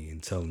mad at me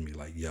and telling me,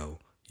 like, yo,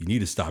 you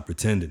need to stop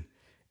pretending.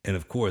 And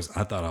of course,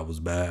 I thought I was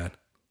bad.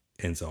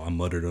 And so I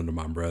muttered under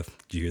my breath.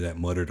 Did you hear that?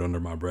 Muttered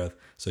under my breath.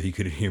 So he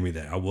couldn't hear me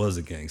that I was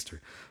a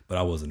gangster, but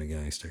I wasn't a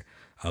gangster.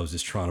 I was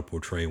just trying to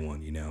portray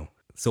one,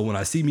 So when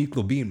I see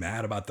Miklo being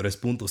mad about Tres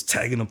Puntos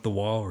tagging up the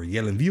wall or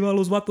yelling, Viva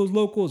los vatos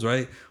locos,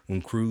 right?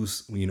 When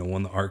Cruz,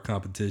 won the art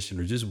competition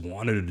or just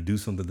wanted to do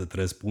something to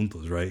Tres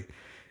Puntos, right?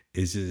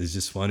 It's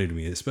just funny to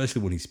me,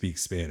 especially when he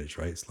speaks Spanish,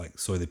 right? It's like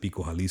Soy de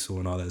Pico Jalisco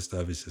and all that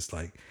stuff. It's just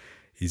like,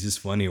 he's just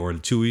funny. Or El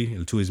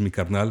Chuy is mi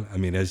carnal. I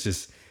mean, it's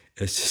just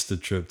a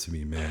trip to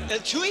me, man. El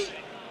Chuy?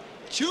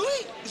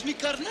 Chuy is mi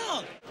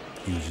carnal.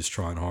 He was just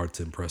trying hard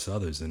to impress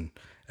others. And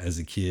as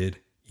a kid,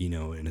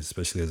 and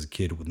especially as a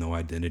kid with no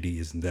identity,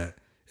 isn't that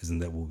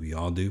what we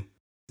all do?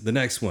 The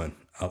next one,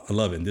 I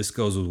love it. And this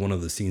goes with one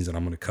of the scenes that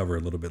I'm going to cover a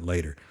little bit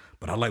later.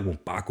 But I like when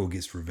Paco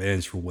gets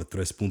revenge for what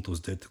Tres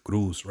Puntos did to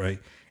Cruz, right?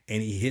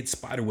 And he hits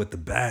Spider with the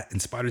bat,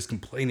 and Spider's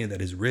complaining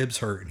that his ribs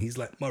hurt. And he's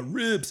like, my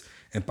ribs.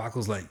 And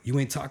Paco's like, you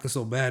ain't talking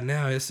so bad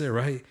now, is it,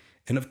 right?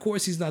 And of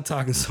course he's not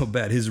talking so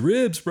bad. His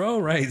ribs, bro,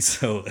 right?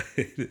 So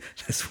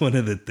that's one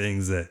of the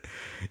things that,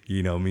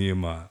 me and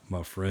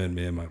my friend,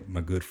 man,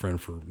 my good friend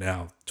for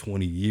now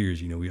 20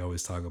 years, we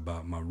always talk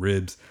about my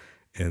ribs.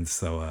 And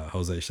so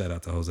Jose, shout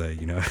out to Jose,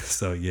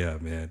 So yeah,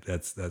 man,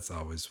 that's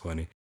always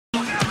funny.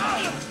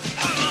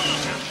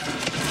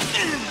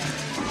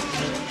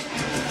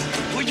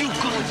 Where you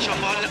going,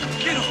 chaval?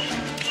 Get him.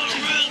 My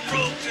ribs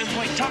broken.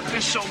 Why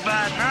talking so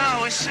bad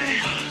now, is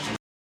it?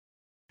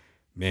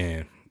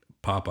 Man,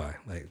 Popeye,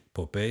 like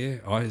Popeye,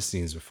 all his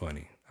scenes are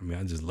funny. I mean,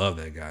 I just love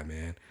that guy,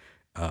 man.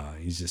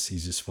 He's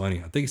just funny.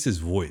 I think it's his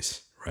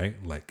voice, right?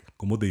 Like,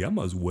 ¿Cómo te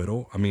llamas,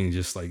 güero? I mean,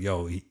 just like,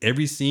 yo,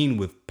 every scene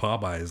with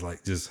Popeye is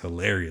like just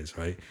hilarious,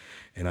 right?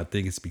 And I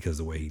think it's because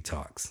of the way he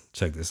talks.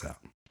 Check this out.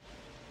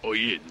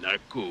 Oye,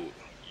 Naco,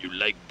 you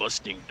like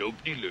busting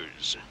dope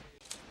dealers?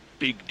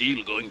 Big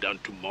deal going down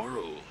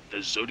tomorrow.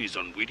 The Zodi's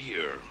on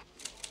Whittier.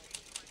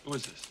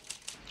 What's this?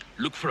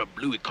 Look for a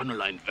blue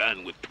Econoline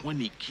van with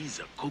 20 keys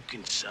of coke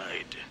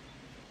inside.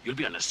 You'll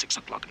be on the 6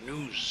 o'clock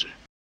news.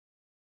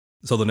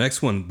 So the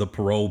next one, the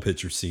parole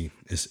picture scene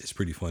is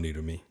pretty funny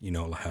to me.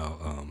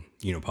 How,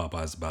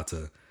 Popeye's about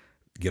to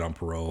get on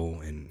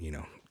parole and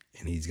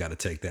he's got to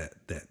take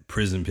that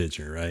prison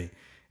picture, right?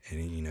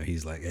 And,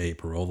 he's like, hey,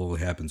 parole only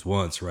happens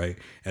once, right?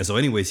 And so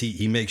anyways,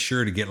 he makes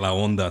sure to get La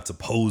Onda to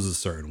pose a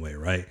certain way,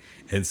 right?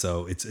 And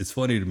so it's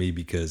funny to me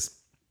because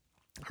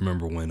I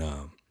remember when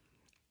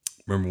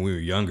we were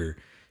younger,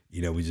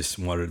 you know, we just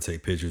wanted to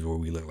take pictures where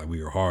we looked like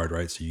we were hard,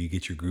 right? So you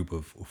get your group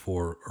of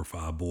 4 or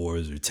 5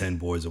 boys or 10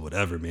 boys or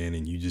whatever, man,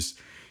 and you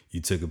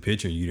took a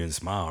picture and you didn't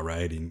smile,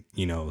 right? And,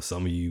 you know,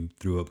 some of you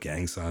threw up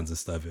gang signs and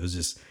stuff. It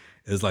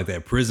was like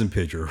that prison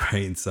picture,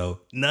 right? And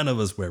so none of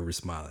us were ever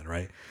smiling,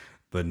 right?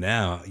 But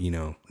now, you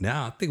know,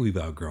 I think we've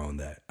outgrown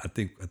that. I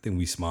think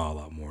we smile a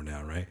lot more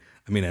now, right?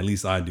 I mean, at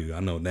least I do. I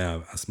know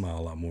now I smile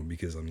a lot more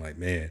because I'm like,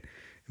 man, it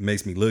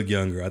makes me look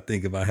younger. I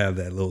think if I have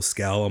that little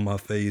scowl on my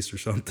face or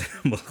something,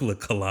 I'm going to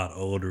look a lot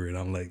older. And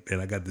I'm like, man,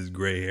 I got this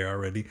gray hair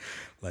already.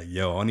 Like,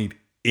 yo, I need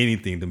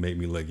anything to make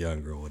me look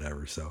younger or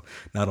whatever. So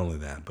not only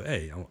that, but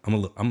hey, I'm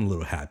a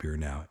little happier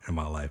now in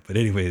my life. But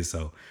anyway,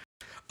 so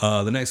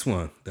the next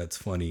one that's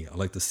funny, I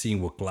like the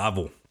scene with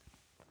Clavo.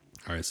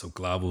 All right, so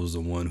Clavo is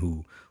the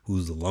one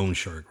who's the loan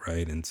shark,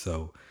 right? And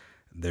so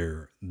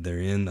they're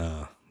in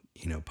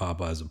you know,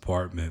 Popeye's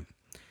apartment,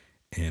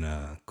 and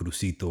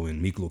Crucito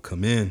and Miklo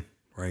come in,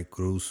 right?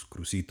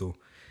 Crucito,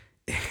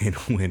 and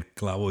when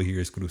Clavo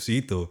hears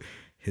Crucito,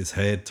 his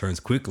head turns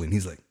quickly, and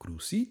he's like,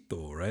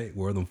 Crucito, right?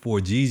 Where are them 4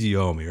 G's you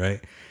owe me,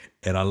 right?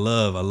 And I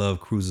love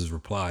Cruz's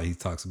reply. He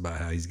talks about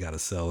how he's got to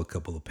sell a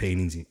couple of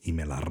paintings, y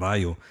me la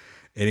rayo.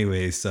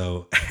 Anyway,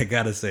 so I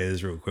got to say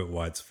this real quick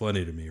why it's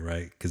funny to me,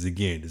 right? Because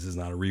again, this is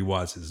not a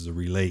rewatch. This is a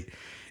relate.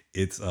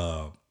 It's,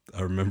 I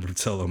remember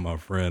telling my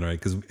friend, right?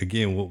 Because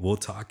again, we'll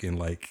talk in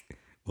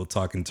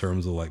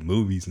terms of like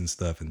movies and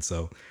stuff. And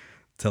so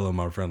telling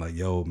my friend like,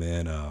 yo,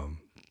 man,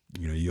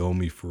 you know, you owe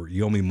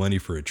me money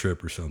for a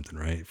trip or something,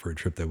 right? For a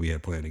trip that we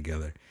had planned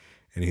together.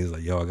 And he was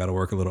like, yo, I got to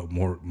work a little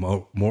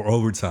more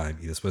overtime.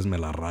 Y después me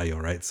la rayo,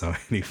 right? So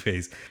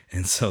anyways,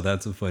 and so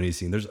that's a funny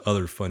scene. There's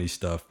other funny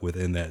stuff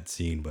within that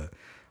scene, but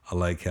I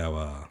like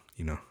how,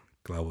 you know,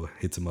 Clavo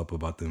hits him up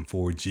about them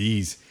 4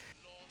 G's.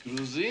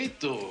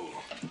 Cruzito.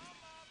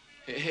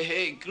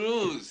 Hey,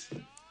 Cruz.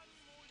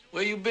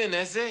 Where you been,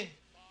 ese?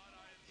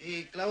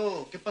 Hey,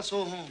 Clavo, ¿qué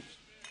pasó, Holmes?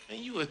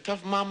 Man, you a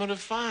tough mama to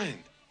find.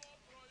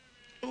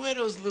 Where are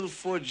those little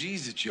 4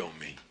 G's that you owe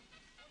me?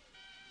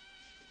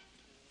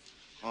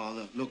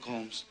 Oh, look,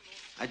 Holmes.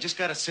 I just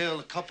gotta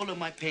sell a couple of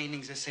my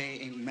paintings that say,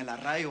 in Me la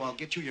rayo, I'll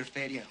get you your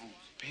feria, Holmes.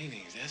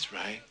 Paintings, that's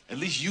right. At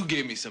least you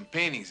gave me some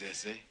paintings,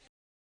 ese.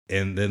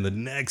 And then the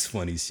next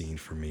funny scene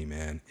for me,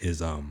 man,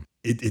 is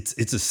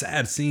it's a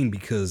sad scene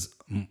because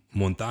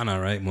Montana,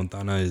 right?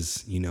 Montana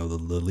is, you know, the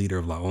leader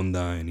of La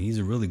Onda, and he's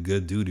a really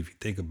good dude if you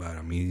think about it.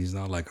 I mean, he's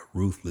not like a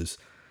ruthless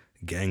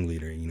gang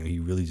leader. You know, he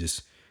really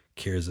just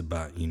cares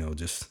about, you know,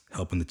 just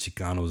helping the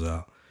Chicanos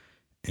out.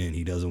 And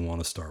he doesn't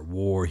want to start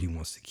war. He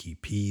wants to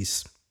keep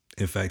peace.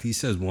 In fact, he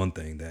says one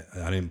thing that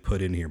I didn't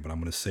put in here, but I'm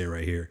going to say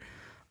right here.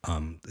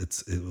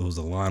 It was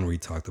a line where he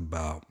talked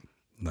about,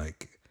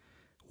 like,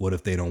 what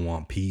if they don't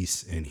want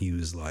peace? And he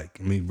was like,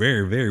 I mean,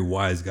 very, very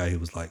wise guy. He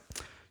was like,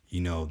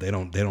 you know, they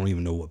don't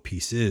even know what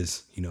peace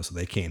is, you know, so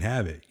they can't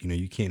have it. You know,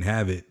 you can't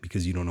have it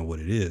because you don't know what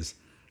it is.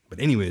 But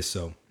anyway,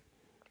 so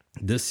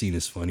this scene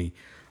is funny.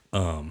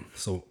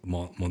 So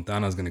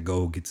Montana's going to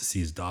go get to see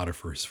his daughter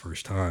for his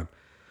first time.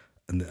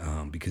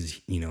 And, because,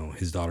 you know,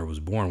 his daughter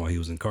was born while he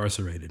was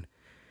incarcerated.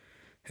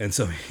 And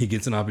so he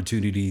gets an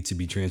opportunity to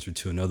be transferred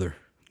to another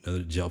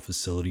jail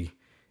facility.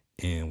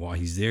 And while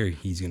he's there,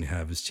 he's going to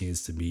have his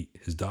chance to meet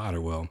his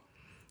daughter. Well,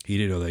 he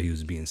didn't know that he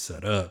was being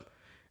set up.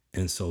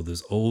 And so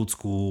this old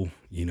school,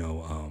 you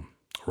know,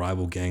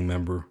 rival gang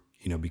member,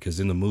 you know, because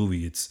in the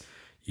movie, it's,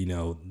 you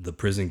know, the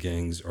prison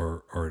gangs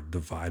are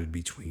divided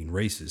between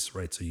races,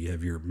 right? So you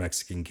have your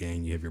Mexican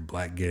gang, you have your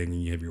black gang,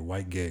 and you have your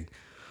white gang.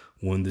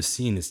 When the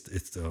scene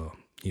it's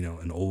you know,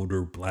 an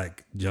older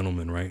black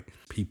gentleman, right?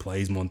 He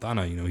plays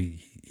Montana, you know,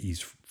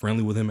 he's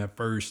friendly with him at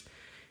first.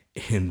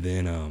 And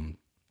then,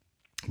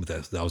 but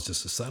that was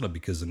just a setup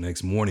because the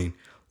next morning,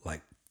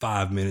 like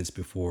 5 minutes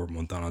before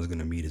Montana's going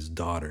to meet his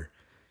daughter,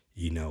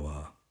 you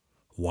know,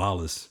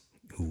 Wallace,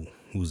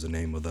 who's the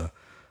name of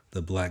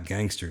the black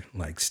gangster,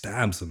 like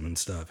stabs him and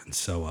stuff. And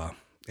so,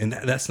 and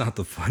that's not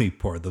the funny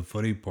part. The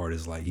funny part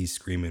is like, he's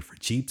screaming for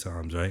cheap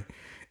times, right?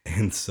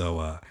 And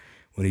so,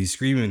 when he's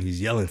screaming,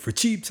 he's yelling for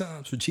cheap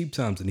times,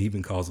 and he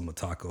even calls him a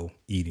taco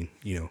eating,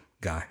 you know,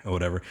 guy or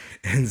whatever.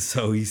 And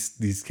so he's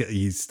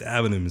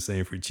stabbing him and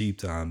saying for cheap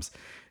times.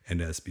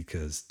 And that's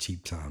because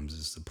Cheap Times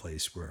is the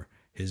place where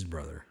his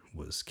brother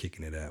was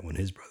kicking it at when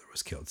his brother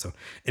was killed. So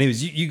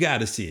anyways, you got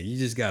to see it. You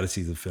just got to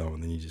see the film.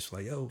 And then you're just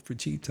like, oh, for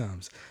Cheap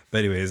Times. But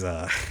anyways,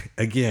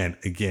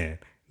 again,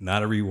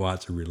 not a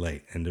rewatch or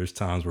relate. And there's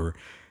times where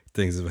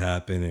things have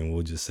happened and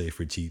we'll just say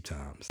for cheap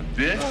times.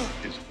 This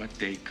is what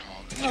they call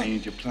a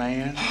change of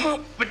plan.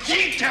 For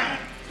cheap time!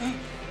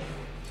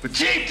 For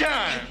cheap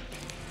time!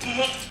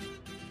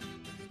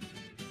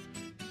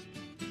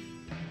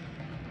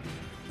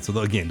 So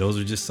again, those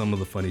are just some of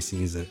the funny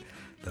scenes that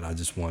I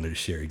just wanted to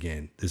share.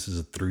 Again, this is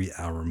a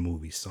 3-hour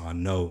movie. So I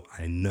know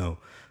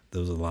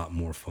there's a lot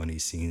more funny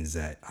scenes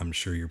that I'm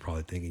sure you're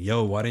probably thinking,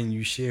 yo, why didn't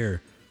you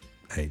share?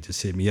 Hey,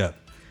 just hit me up.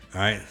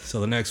 All right,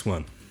 so the next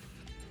one.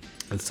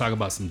 Let's talk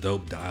about some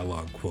dope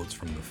dialogue quotes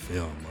from the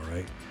film, all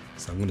right?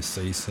 So I'm going to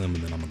say some and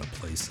then I'm going to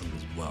play some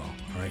as well.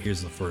 All right,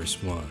 here's the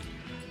first one.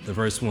 The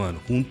first one,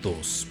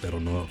 juntos pero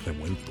no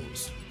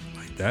revueltos.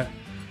 that.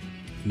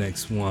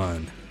 Next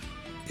one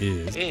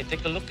is... Hey,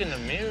 take a look in the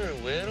mirror,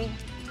 Widow.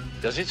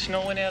 Does it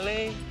snow in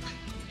L.A.?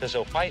 Does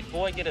a white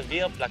boy get a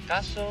Via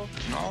Placaso?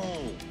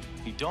 No,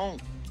 he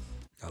don't.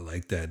 I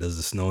like that. Does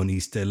it snow in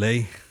East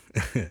LA?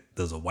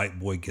 Does a white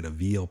boy get a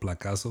Via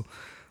Placaso?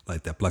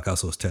 Like that.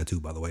 Placaso's tattoo,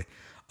 by the way.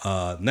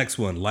 Next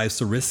one,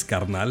 life's a risk,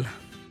 carnal.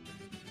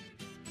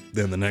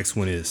 Then the next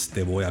one is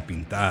te voy a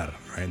pintar.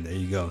 Right, there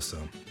you go. So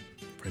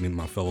for any of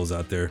my fellows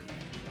out there,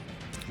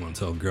 you want to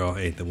tell a girl,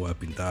 hey, te voy a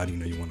pintar, you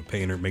know, you want to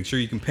paint her. Make sure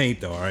you can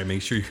paint though, all right?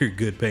 Make sure you're a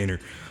good painter.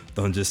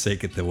 Don't just say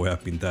que te voy a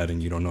pintar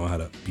and you don't know how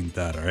to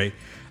pintar, all right?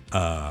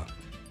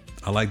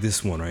 I like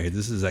this one right here.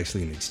 This is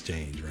actually an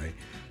exchange, right?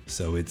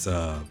 So it's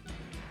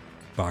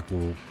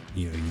Paco,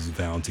 you know, he's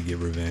vowing to get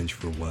revenge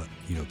for what,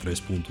 you know,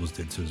 Tres Puntos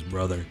did to his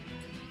brother.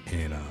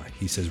 And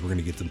he says, we're going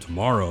to get them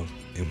tomorrow.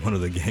 And one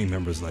of the gang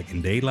members is like,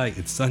 in daylight,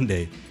 it's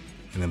Sunday.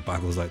 And then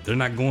Paco's like, they're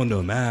not going to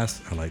a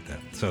mass. I like that.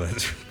 So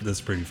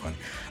that's pretty funny.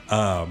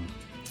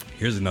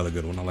 Here's another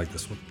good one. I like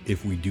this one.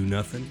 If we do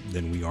nothing,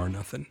 then we are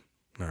nothing.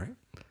 All right.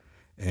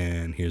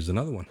 And here's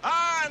another one.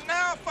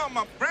 Now for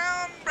my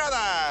brown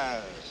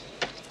brothers.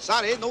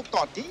 Sorry, no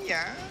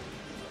tortilla.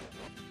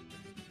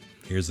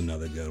 Here's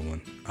another good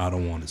one. I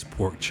don't want his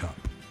pork chop.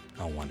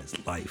 I want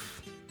his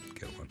life.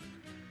 Good one.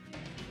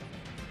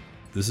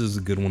 This is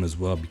a good one as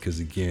well because,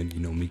 again,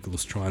 you know,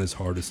 Miklo's trying his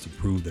hardest to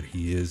prove that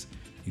he is,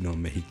 you know,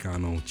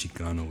 Mexicano,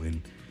 Chicano.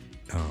 And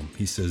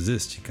he says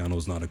this, Chicano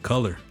is not a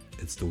color.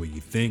 It's the way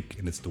you think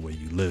and it's the way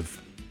you live.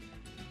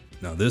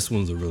 Now, this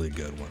one's a really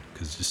good one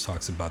because it just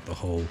talks about the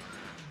whole,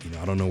 you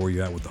know, I don't know where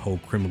you're at with the whole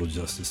criminal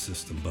justice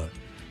system, but,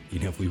 you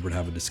know, if we were to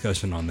have a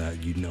discussion on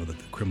that, you'd know that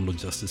the criminal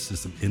justice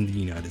system in the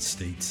United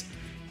States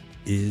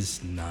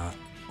is not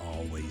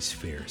always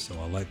fair. So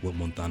I like what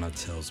Montana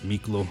tells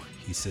Miklo.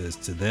 He says,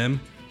 to them,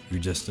 you're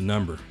just a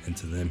number. And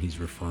to them, he's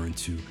referring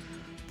to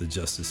the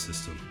justice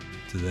system.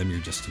 To them, you're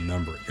just a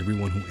number.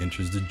 Everyone who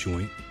enters the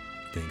joint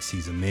thinks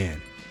he's a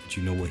man. But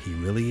you know what he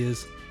really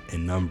is? A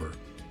number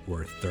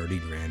worth 30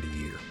 grand a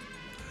year.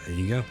 There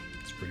you go.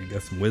 It's pretty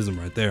got some wisdom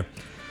right there.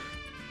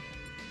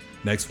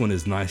 Next one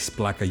is nice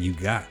placa you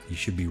got. You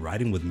should be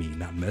riding with me,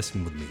 not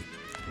messing with me.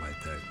 I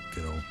like that.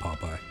 Good old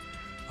Popeye.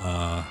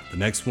 The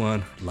next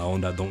one, La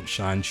Onda Don't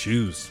Shine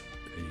Shoes.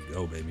 There you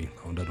go, baby.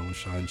 La Onda Don't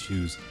Shine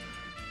Shoes.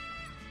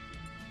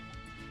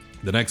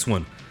 The next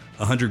one,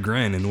 100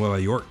 grand in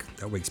Nueva York.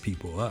 That wakes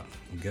people up.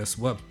 Well, guess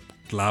what?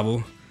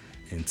 Clavo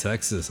in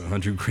Texas,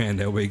 100 grand.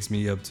 That wakes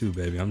me up too,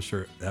 baby. I'm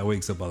sure that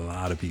wakes up a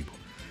lot of people.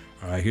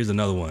 All right, here's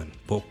another one.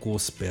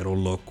 Pocos pero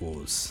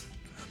locos.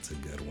 That's a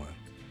good one.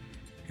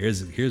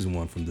 Here's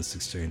one from this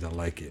exchange. I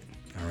like it.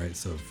 All right,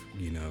 so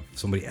if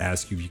somebody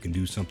asks you if you can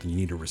do something, you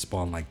need to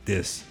respond like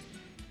this.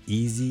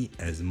 Easy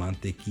as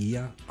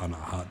mantequilla on a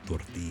hot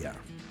tortilla.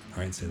 All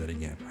right, say that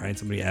again. All right,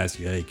 somebody asks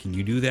you, hey, can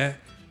you do that?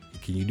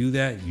 Can you do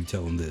that? You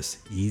tell them this.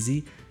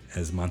 Easy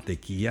as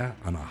mantequilla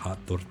on a hot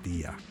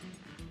tortilla.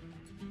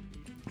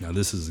 Now,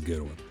 this is a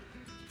good one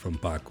from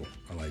Paco.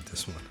 I like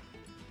this one.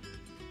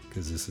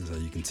 Because this is how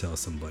you can tell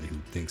somebody who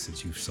thinks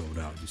that you've sold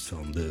out. You tell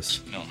them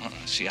this. No,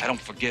 see, I don't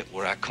forget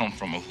where I come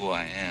from or who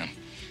I am.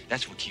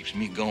 That's what keeps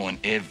me going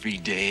every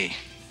day.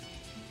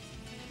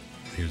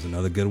 Here's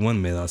another good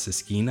one. Me das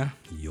esquina,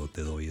 yo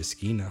te doy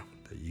esquina.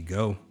 There you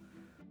go.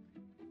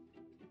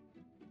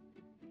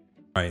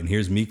 All right, and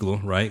here's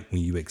Miklo, right?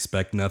 When you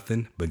expect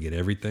nothing but get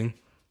everything,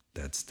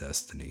 that's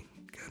destiny.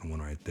 Good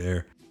one right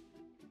there.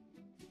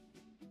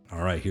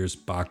 All right, here's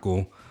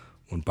Paco.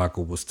 When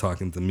Paco was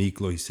talking to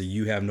Miklo, he said,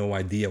 you have no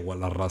idea what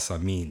La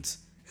Raza means.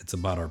 It's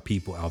about our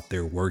people out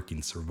there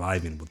working,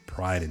 surviving with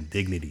pride and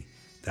dignity.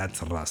 That's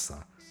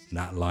Raza,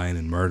 not lying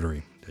and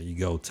murdering. There you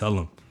go. Tell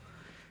them.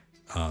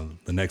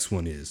 The next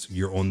one is,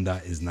 your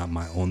onda is not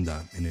my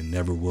onda, and it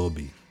never will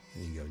be.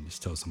 There you go. You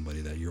just tell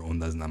somebody that your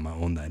onda is not my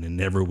onda, and it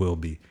never will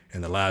be.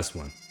 And the last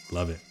one,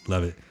 love it,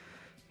 love it.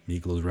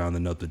 Miklo's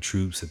rounding up the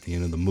troops at the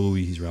end of the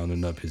movie. He's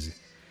rounding up his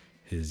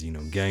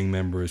gang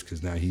members,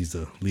 because now he's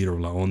the leader of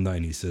La Onda,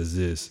 and he says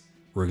this,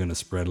 we're going to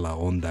spread La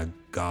Onda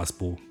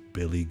gospel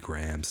Billy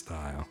Graham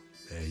style.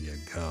 There you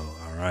go.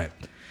 All right.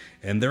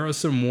 And there are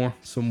some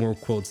more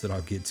quotes that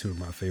I'll get to in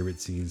my favorite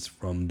scenes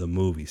from the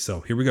movie. So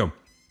here we go.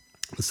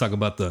 Let's talk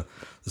about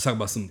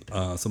some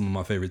of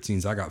my favorite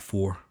scenes. I got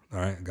 4. All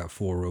right. I got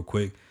 4 real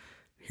quick.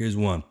 Here's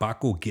one.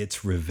 Paco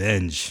gets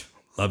revenge.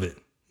 Love it.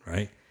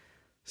 Right.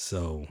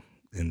 So,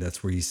 and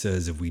that's where he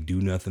says, if we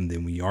do nothing,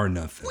 then we are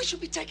nothing. We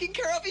should be taking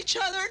care of each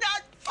other,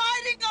 not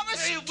fighting over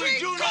street If we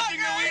do nothing,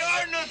 then we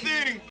are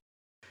nothing.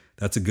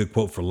 That's a good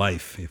quote for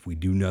life. If we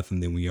do nothing,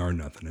 then we are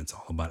nothing. It's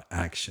all about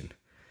action.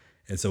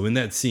 And so in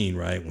that scene,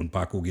 right, when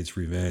Paco gets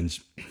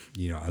revenge,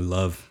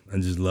 I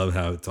just love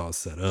how it's all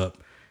set up.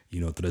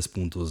 Tres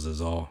Puntos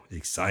is all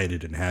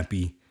excited and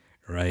happy,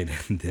 right?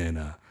 And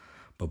then,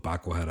 but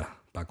Paco had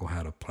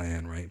a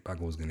plan, right?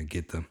 Paco was gonna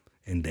get them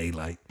in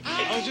daylight.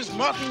 I was just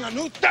marking a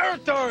new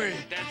territory.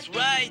 That's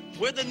right.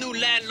 We're the new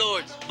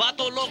landlords.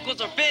 Vato Locos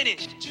are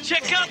finished.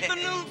 Check out the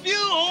new view,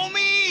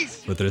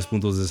 homies. But Tres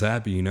Puntos is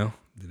happy,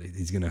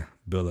 He's gonna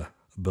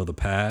build a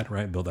pad,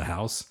 right? Build a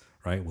house,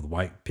 right? With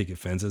white picket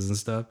fences and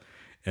stuff.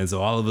 And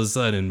so all of a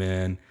sudden,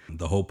 man,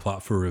 the whole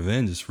plot for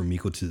revenge is for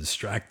Miklo to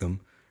distract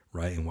them,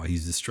 right? And while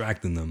he's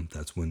distracting them,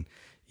 that's when,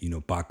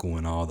 Paco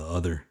and all the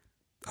other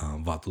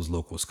Vatos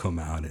Locos come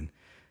out and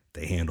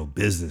they handle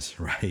business,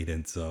 right?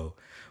 And so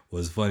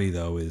what's funny,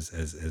 though, is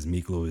as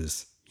Miklo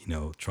is,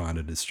 trying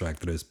to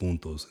distract Tres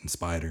Puntos and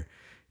Spider,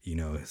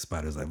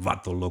 Spider's like,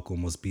 Vato Loco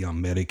must be on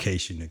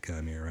medication to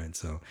come here, right?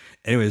 So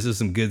anyways, there's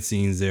some good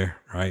scenes there,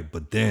 right?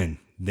 But then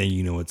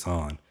you know it's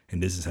on.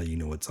 And this is how you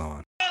know it's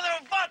on.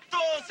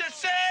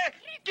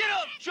 Get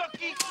up,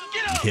 Chucky!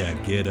 Get up! Yeah,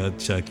 get up,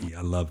 Chucky.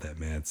 I love that,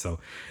 man. So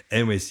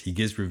anyways, he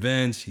gets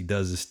revenge. He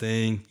does his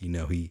thing.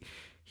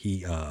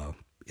 He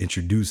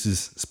introduces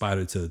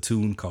Spider to a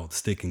tune called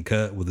Stick and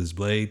Cut with his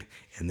blade.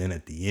 And then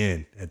at the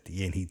end,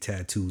 he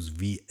tattoos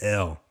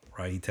VL,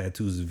 right? He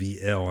tattoos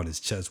VL on his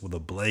chest with a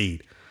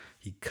blade.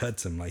 He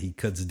cuts him, like he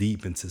cuts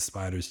deep into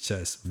Spider's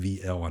chest,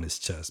 VL on his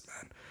chest,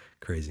 man.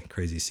 Crazy,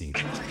 crazy scene.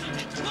 Look at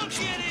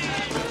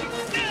it!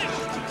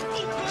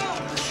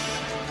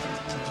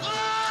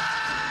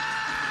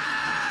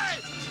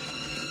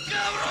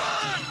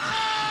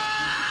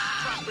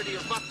 Property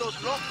of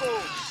Vatos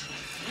Locos.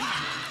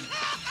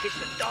 It's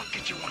the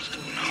donkey you want to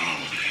know.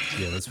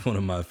 Yeah, that's one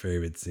of my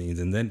favorite scenes.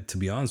 And then, to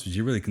be honest with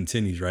you, it really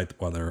continues, right?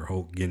 While they're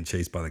getting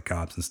chased by the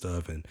cops and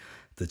stuff, and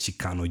the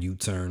Chicano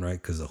U-turn,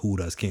 right? Because the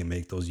Judas can't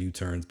make those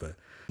U-turns. But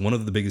one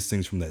of the biggest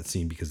things from that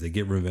scene, because they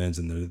get revenge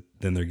and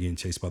then they're getting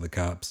chased by the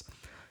cops,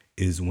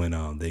 is when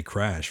they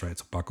crash, right?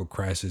 So Paco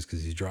crashes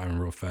because he's driving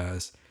real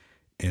fast.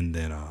 And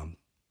then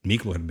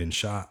Miklo had been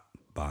shot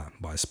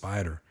by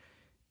Spider.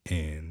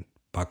 And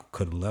Paco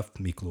could have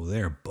left Miklo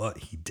there, but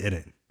he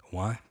didn't.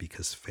 Why?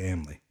 Because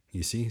family.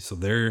 You see? So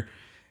there,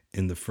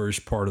 in the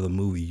first part of the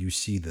movie, you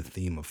see the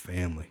theme of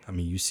family. I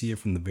mean, you see it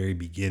from the very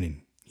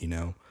beginning,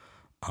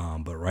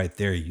 but right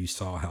there, you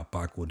saw how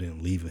Paco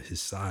didn't leave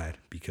his side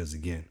because,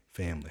 again,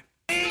 family.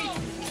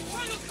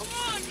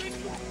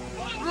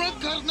 Run,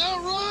 carnal,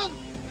 run!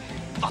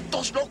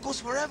 Vatos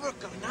Locos forever,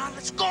 carnal.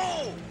 Let's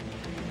go!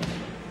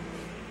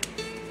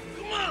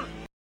 Come on!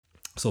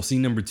 So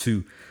scene number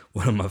 2,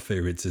 one of my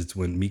favorites, is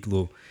when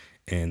Miklo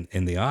and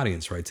the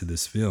audience, right, to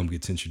this film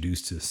gets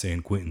introduced to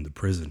San Quentin, the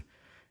prison,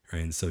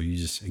 right? And so you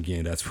just,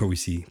 again, that's where we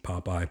see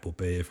Popeye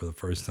Popeye for the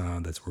first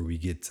time. That's where we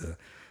get to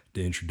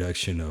the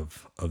introduction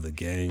of the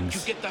gangs.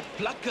 You get that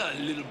placa,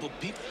 little bo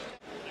peep.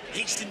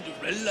 Hey,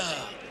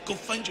 Cinderella, go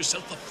find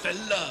yourself a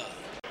fella.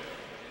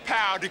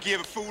 How to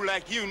give a fool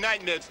like you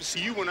nightmares, so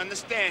you won't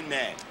understand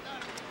that.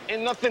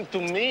 Ain't nothing to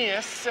me,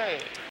 ese.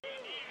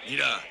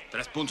 Mira,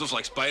 Tres Puntos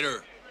like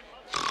Spider.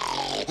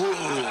 Ooh,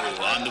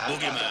 I'm the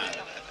boogeyman.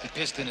 He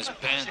pissed in his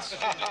pants.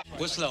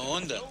 What's la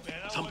onda?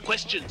 Some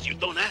questions you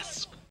don't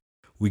ask.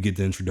 We get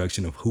the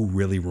introduction of who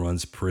really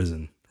runs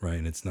prison, right?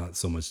 And it's not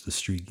so much the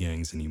street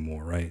gangs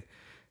anymore, right?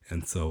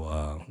 And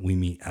so we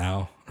meet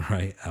Al,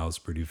 right? Al's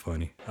pretty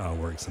funny. Al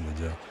works in the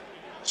jail.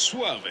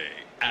 Suave,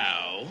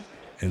 Al.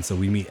 And so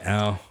we meet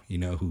Al,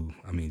 who,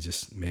 I mean,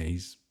 just, man,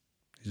 he's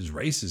just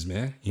racist,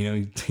 man.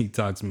 He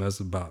talks mess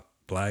about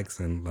blacks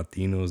and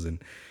Latinos, and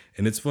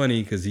it's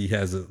funny because he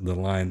has the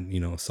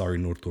line, sorry,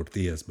 no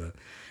tortillas, but,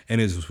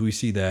 and as we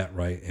see that,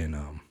 right, and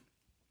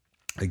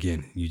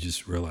again, you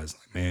just realize,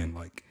 like, man,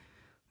 like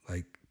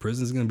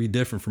prison's gonna be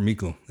different for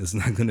Miklo. It's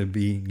not gonna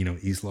be,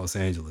 East Los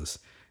Angeles,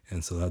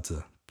 and so that's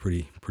a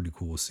pretty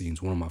cool scene.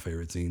 It's one of my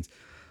favorite scenes.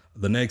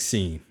 The next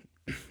scene,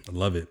 I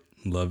love it,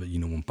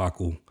 when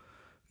Paco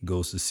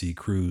goes to see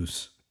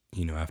Cruz,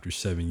 after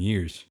 7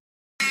 years.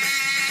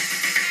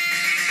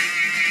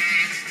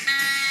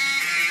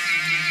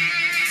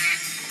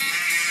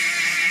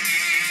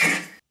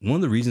 One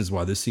of the reasons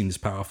why this scene is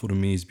powerful to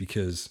me is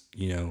because,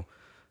 he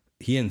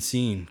hadn't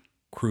seen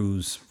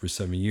Cruz for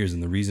 7 years.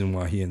 And the reason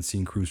why he hadn't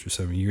seen Cruz for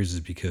 7 years is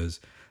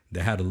because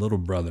they had a little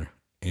brother,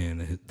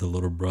 and the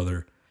little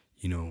brother,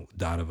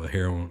 died of a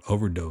heroin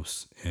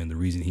overdose. And the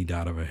reason he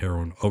died of a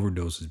heroin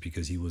overdose is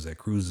because he was at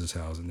Cruz's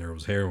house and there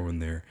was heroin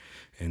there.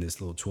 And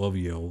this little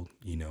 12-year-old,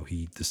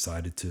 he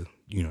decided to,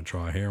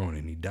 try heroin,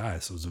 and he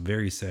died. So it's a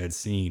very sad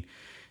scene.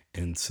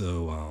 And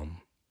so,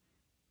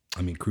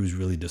 Cruz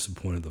really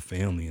disappointed the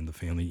family, and the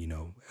family,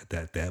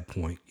 at that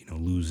point,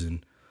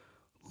 losing,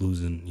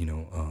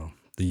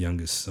 the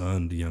youngest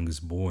son, the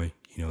youngest boy,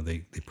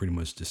 they pretty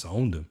much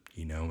disowned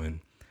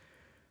him,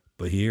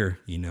 but here,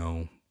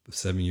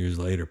 7 years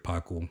later,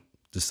 Paco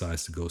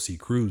decides to go see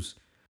Cruz.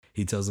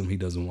 He tells him he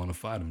doesn't want to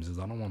fight him. He says,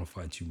 I don't want to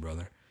fight you,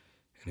 brother.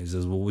 And he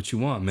says, well, what you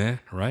want, man?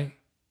 Right?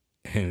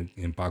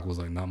 And Paco's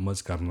like, not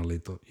much,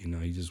 carnalito.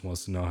 He just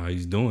wants to know how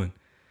he's doing.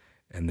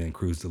 And then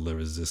Cruz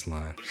delivers this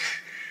line.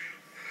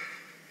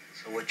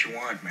 So what you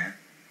want, man?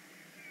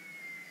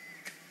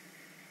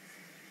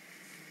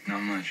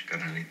 Not much,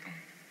 carnalito.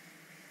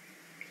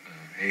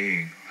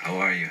 Hey, how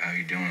are you? How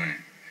you doing?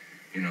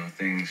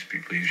 Things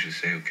people usually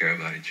say who care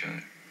about each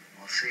other.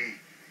 We'll see.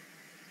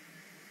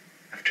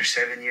 After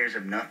 7 years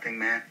of nothing,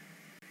 man,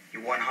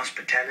 you want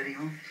hospitality,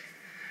 Holmes?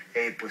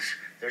 Hey, pues,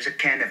 there's a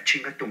can of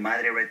chinga tu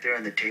madre right there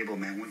on the table,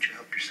 man. Why don't you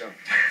help yourself?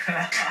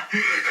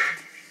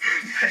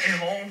 Hey,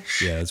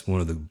 Holmes. Yeah, it's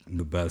one of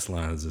the best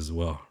lines as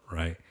well,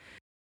 right?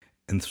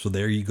 And so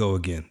there you go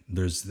again.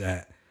 There's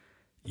that,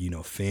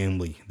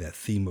 family, that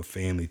theme of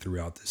family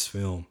throughout this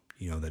film,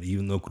 that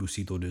even though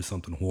Crucito did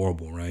something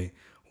horrible, right?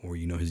 Or,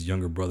 his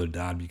younger brother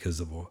died because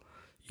of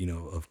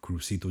of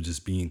Crucito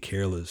just being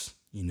careless,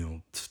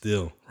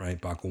 still,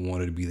 right? Paco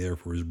wanted to be there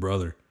for his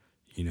brother,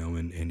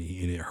 and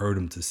it hurt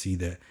him to see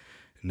that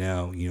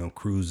now,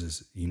 Cruz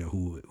is,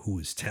 who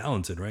is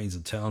talented, right? He's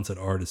a talented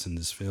artist in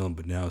this film,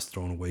 but now it's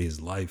thrown away his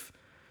life.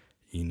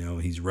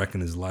 He's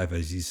wrecking his life.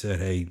 As he said,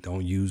 hey,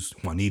 don't use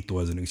Juanito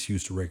as an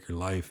excuse to wreck your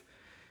life.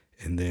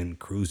 And then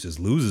Cruz just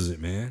loses it,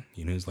 man.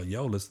 He's like,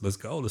 yo, let's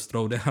go. Let's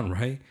throw down,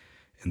 right?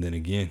 And then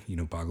again,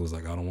 Paco's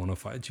like, I don't want to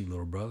fight you,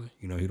 little brother.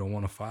 He don't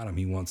want to fight him.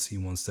 He wants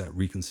that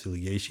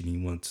reconciliation.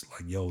 He wants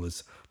like, yo,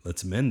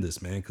 let's mend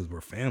this, man, because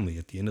we're family.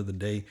 At the end of the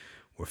day,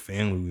 we're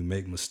family. We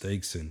make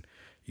mistakes. And,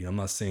 I'm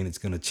not saying it's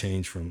going to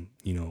change from,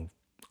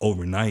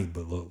 overnight,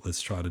 but look,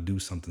 let's try to do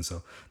something.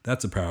 So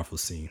that's a powerful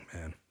scene,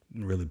 man.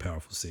 Really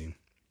powerful scene.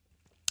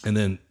 And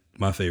then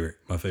my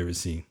favorite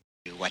scene.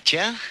 What,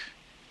 yeah?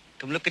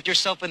 Come look at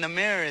yourself in the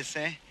mirror,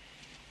 eh?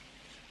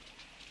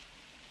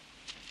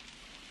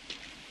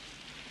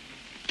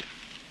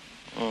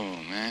 Oh,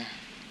 man.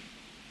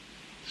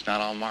 It's not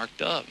all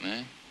marked up,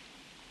 man.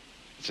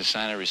 It's a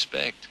sign of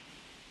respect.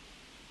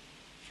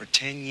 For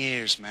 10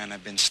 years, man,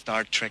 I've been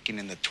Star Trekking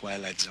in the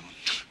Twilight Zone.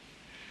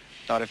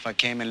 Thought if I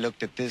came and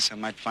looked at this, I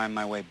might find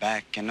my way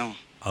back,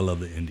 I love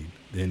the ending.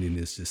 The ending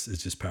is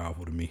just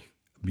powerful to me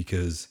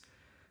because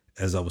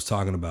as I was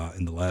talking about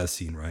in the last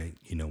scene, right,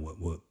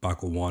 what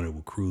Paco wanted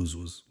with Cruz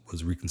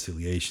was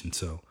reconciliation.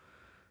 So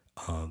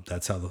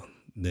that's how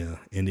the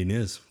ending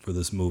is for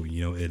this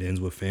movie. It ends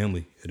with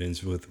family. It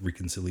ends with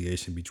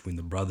reconciliation between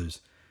the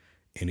brothers.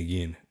 And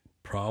again,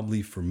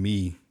 probably for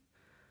me,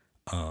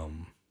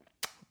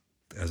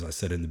 as I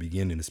said in the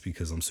beginning, it's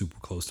because I'm super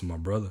close to my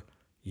brother,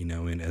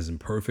 and as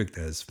imperfect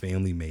as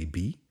family may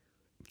be,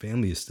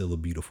 family is still a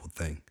beautiful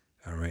thing.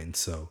 All right. And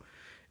so,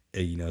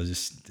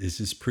 it's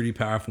just pretty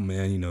powerful,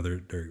 man.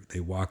 They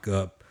walk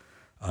up,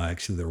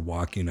 actually they're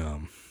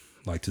walking,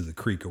 like to the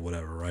creek or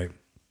whatever. Right.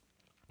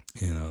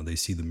 And, they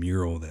see the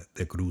mural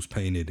that Cruz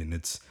painted, and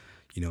it's,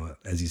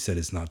 as he said,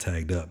 it's not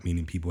tagged up,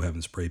 meaning people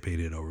haven't spray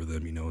painted over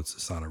them. It's a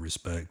sign of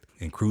respect.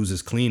 And Cruz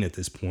is clean at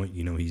this point.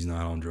 He's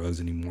not on drugs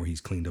anymore.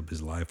 He's cleaned up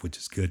his life, which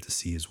is good to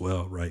see as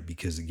well, right?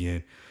 Because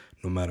again,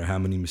 no matter how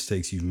many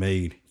mistakes you've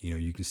made,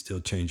 you can still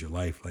change your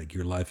life. Like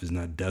your life is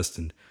not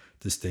destined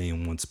to stay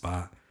in one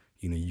spot.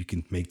 You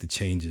can make the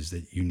changes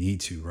that you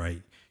need to,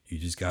 right? You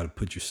just got to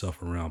put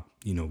yourself around,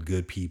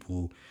 good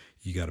people.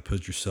 You got to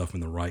put yourself in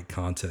the right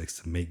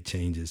context to make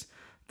changes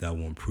that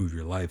will improve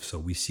your life. So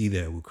we see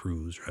that with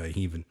Cruz, right?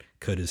 He even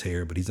cut his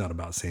hair, but he's not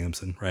about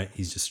Samson, right?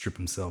 He's just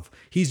stripping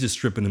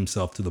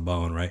himself to the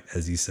bone, right?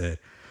 As he said.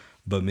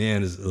 But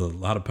man, there's a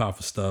lot of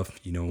powerful stuff.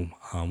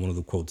 One of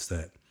the quotes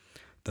that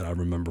I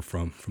remember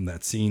from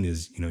that scene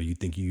is, you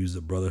think you use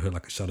a brotherhood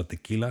like a shot of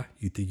tequila.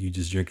 You think you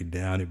just drink it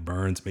down, it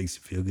burns, makes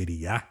you feel good.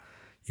 Yeah.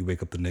 You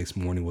wake up the next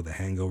morning with a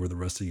hangover the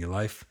rest of your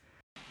life.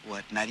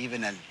 What, not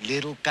even a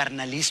little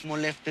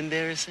carnalismo left in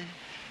there, is it?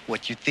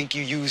 What, you think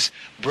you use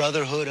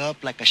brotherhood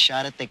up like a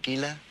shot of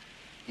tequila?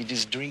 You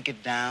just drink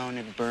it down,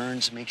 it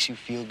burns, makes you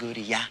feel good,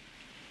 yeah.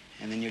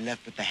 And then you're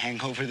left with the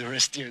hangover the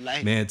rest of your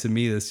life. Man, to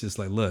me, that's just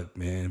like, look,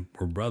 man,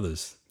 we're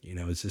brothers.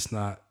 It's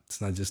not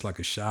just like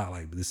a shot.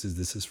 Like this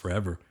is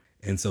forever.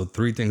 And so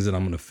 3 things that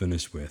I'm going to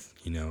finish with,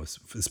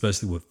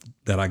 especially with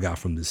that I got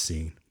from this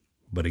scene.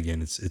 But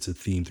again, it's a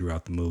theme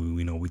throughout the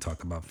movie. We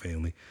talk about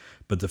family,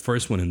 but the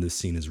first one in this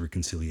scene is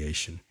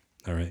reconciliation.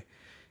 All right.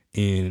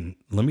 And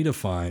let me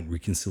define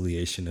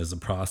reconciliation as a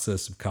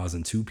process of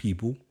causing 2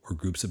 people or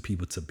groups of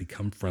people to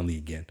become friendly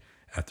again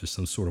after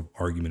some sort of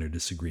argument or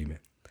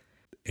disagreement.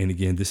 And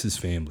again, this is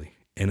family.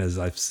 And as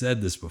I've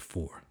said this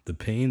before, the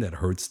pain that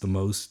hurts the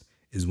most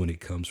is when it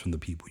comes from the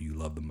people you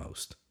love the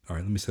most. All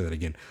right, let me say that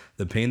again.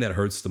 The pain that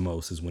hurts the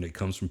most is when it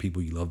comes from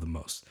people you love the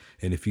most.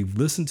 And if you've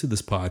listened to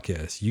this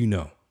podcast,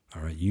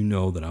 all right,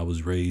 that I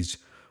was raised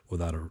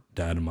without a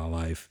dad in my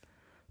life.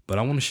 But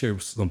I want to share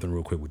something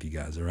real quick with you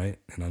guys, all right?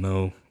 And I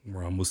know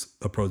we're almost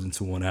approaching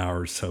to 1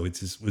 hour, so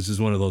it's just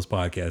one of those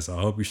podcasts. I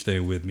hope you're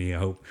staying with me. I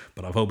hope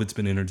it's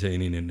been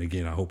entertaining, and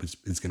again, I hope it's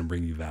going to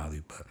bring you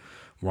value. But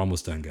we're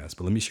almost done, guys.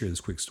 But let me share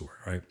this quick story,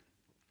 all right?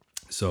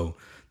 So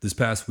this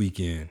past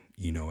weekend,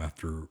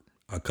 after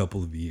a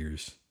couple of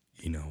years,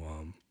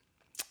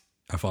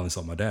 I finally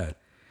saw my dad,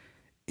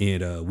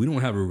 and we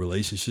don't have a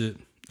relationship,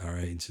 all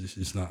right?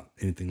 It's not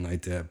anything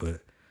like that,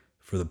 but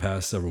for the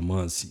past several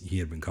months, he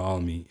had been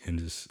calling me and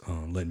just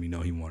letting me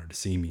know he wanted to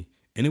see me.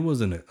 And it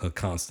wasn't a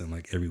constant,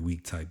 like every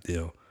week type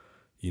deal.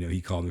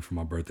 He called me for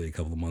my birthday a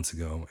couple of months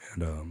ago.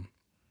 And,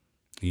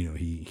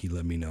 he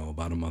let me know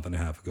about a month and a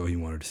half ago he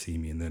wanted to see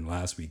me. And then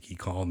last week he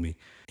called me.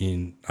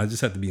 And I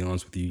just have to be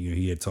honest with you.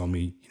 He had told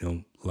me,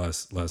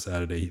 last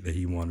Saturday that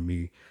he wanted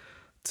me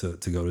to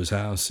go to his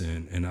house.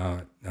 And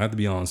I have to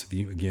be honest with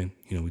you. Again,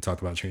 we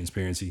talked about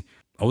transparency.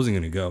 I wasn't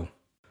going to go.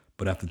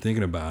 But after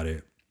thinking about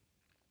it,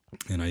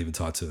 and I even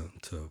talked to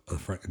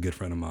a good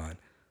friend of mine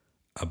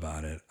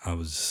about it, I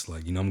was just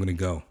like, I'm going to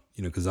go,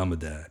 because I'm a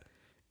dad.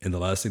 And the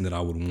last thing that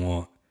I would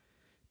want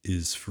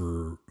is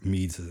for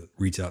me to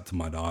reach out to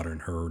my daughter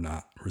and her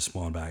not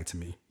respond back to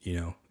me, you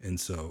know? And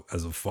so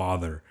as a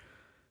father,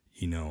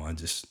 you know, I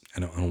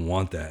don't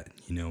want that,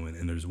 you know?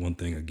 And there's one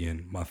thing,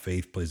 again, my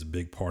faith plays a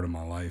big part of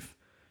my life.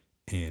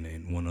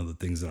 And one of the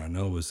things that I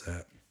know is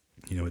that,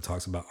 you know, it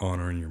talks about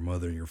honoring your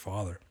mother and your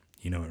father,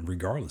 you know, and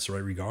regardless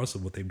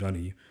of what they've done to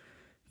you,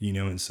 you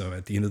know? And so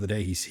at the end of the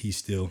day, he's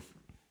still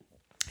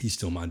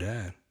my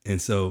dad.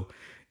 And so,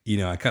 you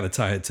know, I kind of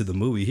tie it to the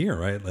movie here,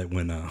 right? Like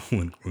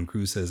when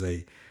Cruz says,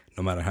 hey,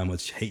 no matter how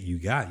much hate you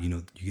got, you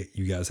know,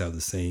 you guys have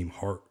the same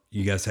heart.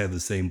 You guys have the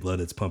same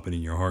blood that's pumping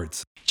in your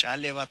hearts.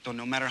 Chale, vato,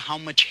 no matter how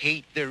much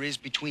hate there is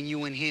between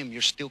you and him,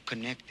 you're still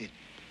connected.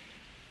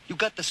 You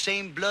got the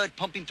same blood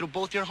pumping through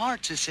both your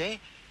hearts, eh?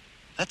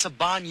 That's a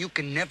bond you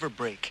can never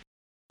break.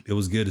 It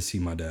was good to see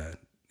my dad.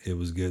 It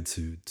was good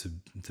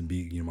to be,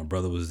 you know, my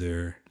brother was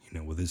there, you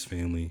know, with his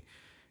family,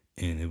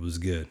 and it was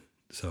good.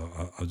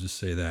 So I'll just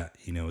say that,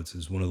 you know,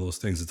 it's one of those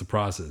things. It's a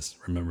process.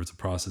 Remember, it's a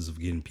process of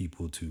getting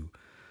people to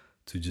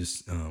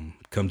just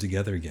come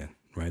together again,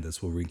 right?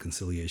 That's what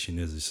reconciliation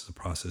is. It's just a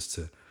process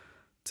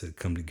to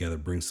come together,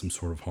 bring some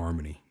sort of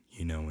harmony,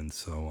 you know. And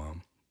so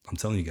I'm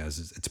telling you guys,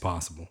 it's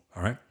possible.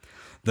 All right.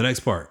 The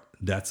next part,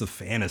 that's a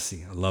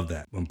fantasy. I love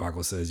that. When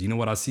Paco says, you know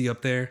what I see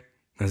up there?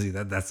 I see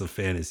that's a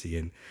fantasy.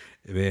 And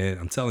man,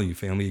 I'm telling you,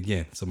 family,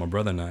 again. So my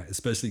brother and I,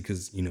 especially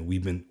because, you know,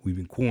 we've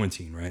been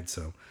quarantined, right?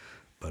 So,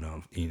 but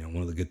you know,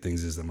 one of the good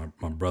things is that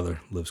my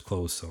brother lives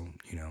close. So,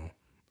 you know,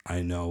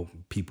 I know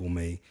people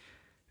may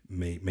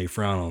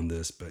frown on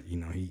this, but you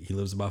know, he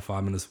lives about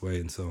 5 minutes away.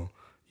 And so,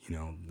 you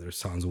know, there's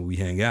times when we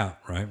hang out,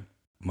 right?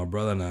 My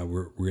brother and I,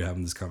 we're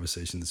having this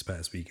conversation this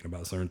past week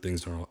about certain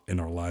things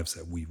in our lives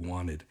that we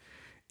wanted.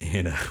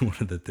 And one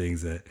of the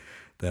things that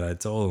I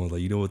told him was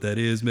like, you know what that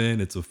is, man?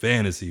 It's a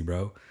fantasy,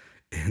 bro.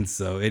 And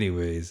so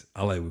anyways,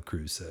 I like what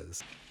Cruz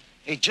says.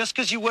 Hey, just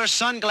because you wear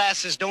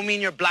sunglasses don't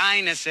mean you're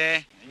blind,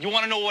 eh? You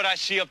want to know what I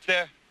see up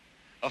there?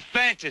 A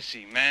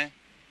fantasy, man.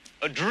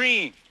 A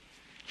dream.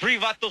 Three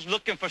vatos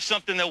looking for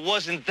something that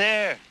wasn't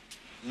there.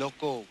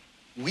 Loco,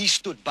 we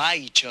stood by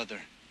each other.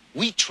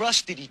 We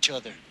trusted each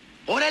other.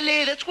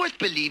 Orale, that's worth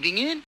believing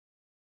in.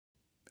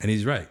 And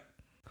he's right.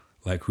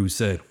 Like Cruz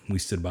said, we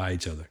stood by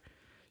each other.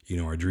 You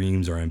know, our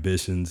dreams, our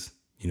ambitions,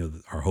 you know,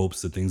 our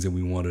hopes, the things that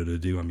we wanted to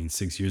do. I mean,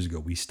 6 years ago,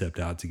 we stepped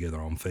out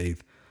together on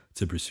faith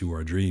to pursue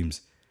our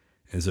dreams.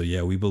 And so,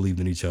 yeah, we believed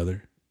in each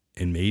other.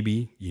 And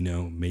maybe, you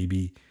know,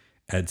 maybe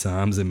at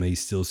times it may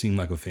still seem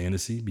like a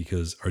fantasy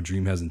because our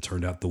dream hasn't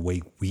turned out the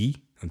way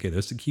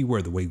that's the key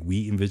word, the way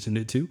we envisioned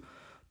it to.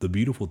 The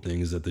beautiful thing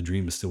is that the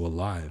dream is still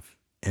alive.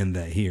 And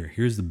that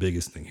here's the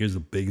biggest thing. Here's the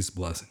biggest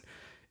blessing.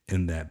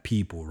 And that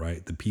people,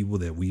 right? The people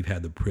that we've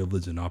had the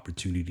privilege and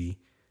opportunity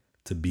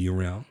to be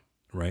around,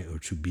 right? Or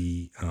to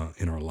be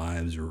in our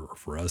lives or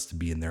for us to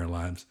be in their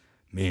lives.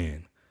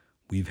 Man,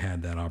 we've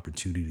had that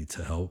opportunity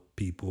to help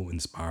people,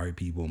 inspire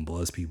people, and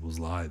bless people's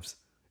lives.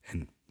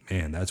 And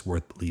man, that's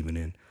worth believing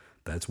in.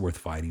 That's worth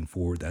fighting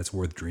for. That's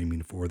worth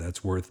dreaming for.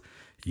 That's worth,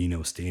 you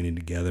know, standing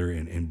together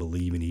and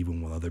believing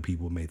even when other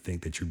people may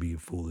think that you're being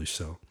foolish.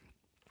 So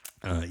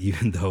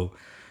even though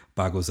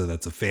Paco said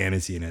that's a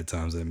fantasy and at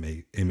times it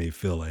may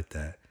feel like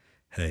that,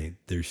 hey,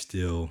 there's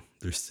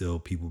still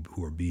people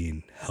who are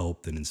being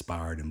helped and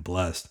inspired and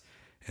blessed.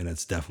 And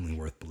that's definitely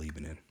worth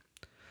believing in.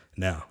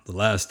 Now, the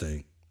last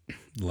thing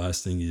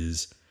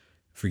is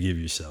forgive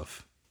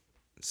yourself.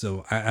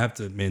 So I have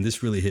to, man,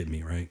 this really hit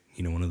me, right?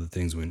 You know, one of the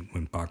things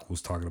when Paco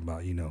was talking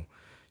about, you know,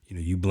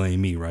 you blame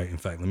me, right? In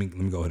fact, let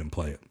me go ahead and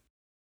play it.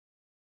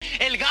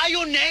 El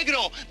Gallo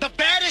Negro, the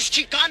baddest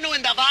Chicano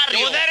in the barrio.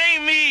 Well, that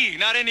ain't me,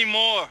 not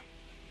anymore.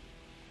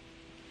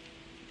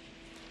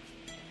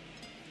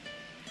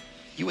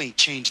 You ain't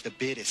changed a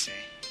bit, eh?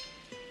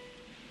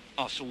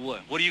 Oh, so what?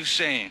 What are you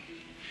saying?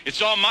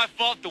 It's all my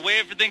fault the way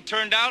everything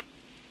turned out?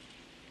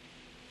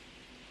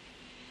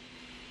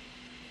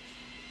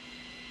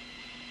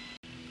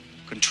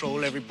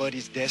 Control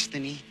everybody's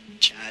destiny?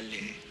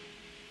 Chale.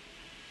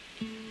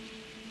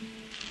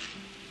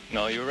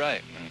 No, you're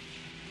right, man.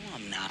 No,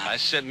 I'm not. I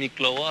set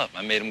Miklo up.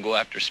 I made him go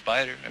after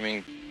Spider. I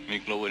mean,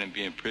 Miklo wouldn't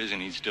be in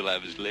prison. He'd still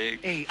have his leg.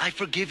 Hey, I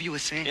forgive you, eh?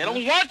 I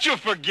don't want your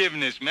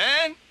forgiveness,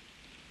 man.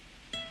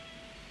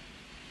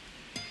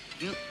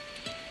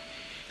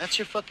 That's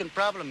your fucking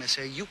problem,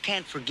 eh? You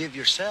can't forgive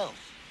yourself.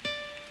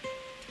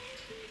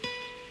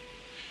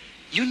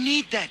 You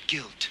need that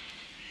guilt.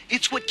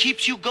 It's what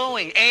keeps you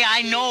going. Hey,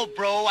 I know,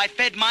 bro. I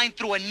fed mine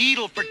through a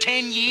needle for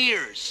 10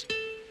 years.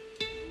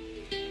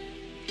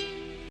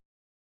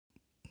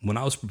 When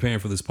I was preparing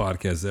for this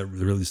podcast, that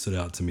really stood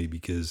out to me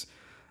because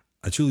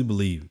I truly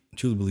believe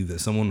that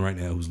someone right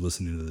now who's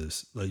listening to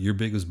this, like your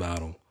biggest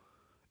battle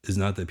is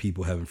not that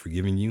people haven't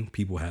forgiven you.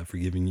 People have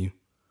forgiven you.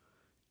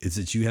 It's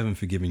that you haven't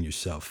forgiven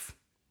yourself.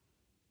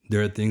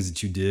 There are things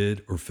that you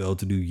did or failed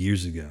to do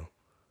years ago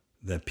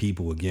that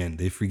people, again,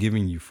 they've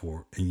forgiven you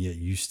for, and yet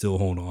you still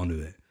hold on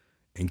to it.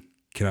 And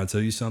can I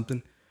tell you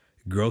something?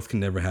 Growth can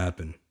never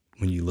happen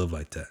when you live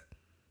like that.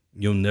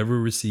 You'll never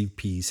receive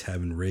peace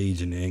having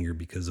rage and anger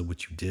because of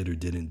what you did or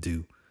didn't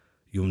do.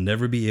 You'll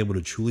never be able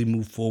to truly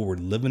move forward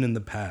living in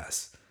the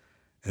past.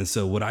 And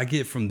so what I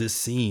get from this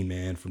scene,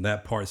 man, from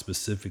that part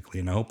specifically,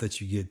 and I hope that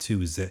you get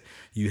too, is that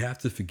you have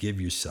to forgive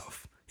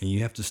yourself and you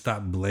have to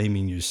stop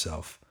blaming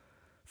yourself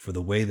for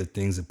the way that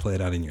things have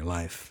played out in your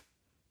life.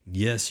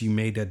 Yes, you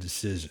made that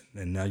decision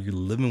and now you're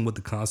living with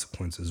the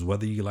consequences,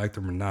 whether you like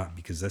them or not,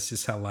 because that's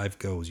just how life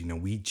goes. You know,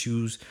 we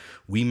choose,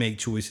 we make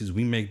choices,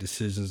 we make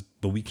decisions,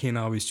 but we can't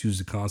always choose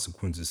the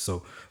consequences.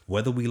 So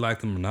whether we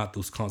like them or not,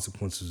 those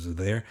consequences are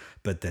there,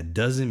 but that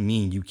doesn't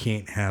mean you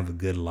can't have a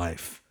good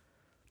life.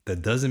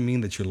 That doesn't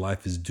mean that your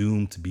life is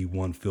doomed to be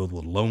one filled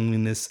with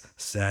loneliness,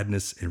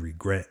 sadness, and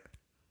regret.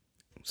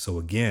 So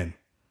again,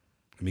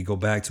 let me go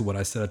back to what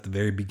I said at the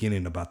very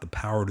beginning about the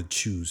power to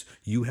choose.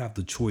 You have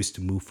the choice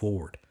to move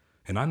forward.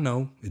 And I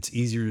know it's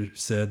easier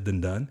said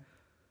than done.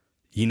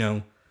 You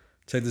know,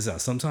 check this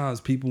out. Sometimes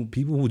people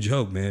will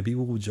joke, man.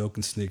 People will joke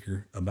and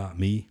snicker about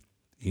me,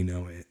 you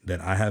know,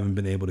 that I haven't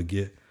been able to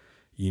get,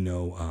 you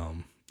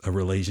know, a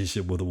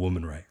relationship with a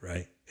woman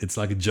right? It's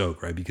like a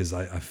joke, right? Because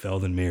I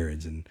failed in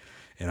marriage and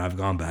I've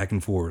gone back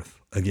and forth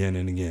again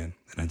and again,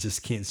 and I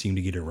just can't seem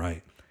to get it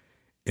right.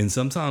 And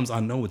sometimes I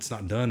know it's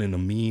not done in a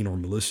mean or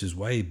malicious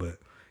way, but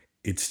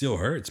it still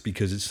hurts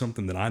because it's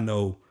something that I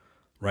know,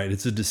 right?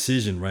 It's a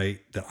decision, right?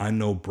 That I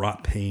know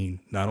brought pain,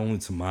 not only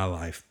to my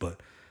life, but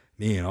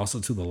man,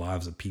 also to the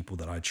lives of people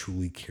that I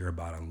truly care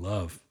about and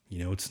love.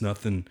 You know, it's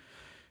nothing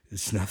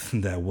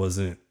that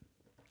wasn't,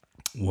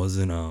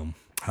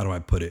 how do I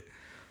put it?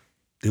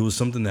 It was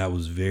something that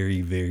was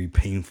very, very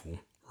painful.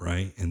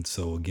 Right. And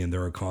so, again,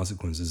 there are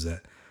consequences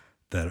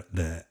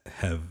that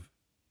have,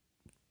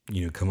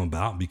 you know, come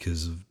about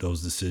because of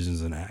those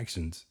decisions and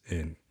actions.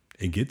 And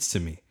it gets to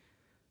me.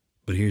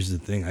 But here's the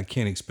thing. I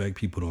can't expect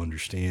people to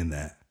understand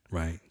that.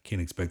 Right.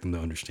 Can't expect them to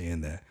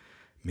understand that.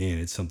 Man,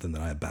 it's something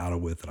that I battle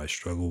with, that I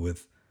struggle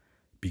with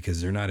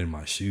because they're not in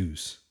my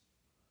shoes.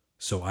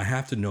 So I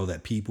have to know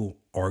that people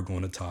are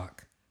going to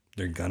talk.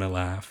 They're going to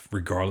laugh,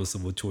 regardless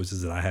of what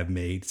choices that I have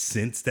made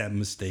since that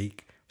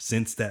mistake,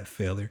 since that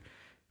failure.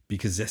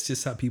 Because that's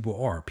just how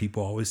people are.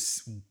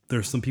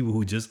 There's some people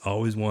who just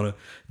always want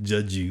to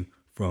judge you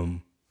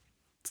from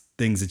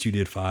things that you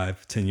did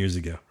 5-10 years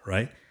ago,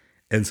 right?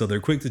 And so they're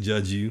quick to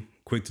judge you,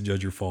 quick to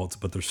judge your faults,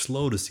 but they're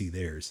slow to see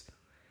theirs.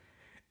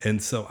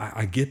 And so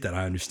I get that.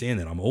 I understand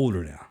that. I'm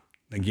older now.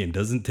 Again,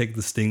 doesn't take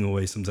the sting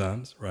away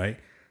sometimes, right?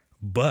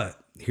 But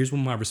here's what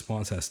my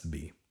response has to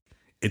be.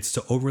 It's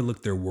to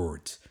overlook their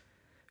words.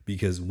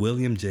 Because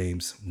William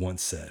James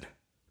once said,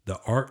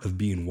 "The art of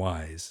being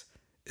wise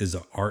is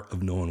the art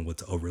of knowing what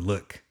to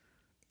overlook."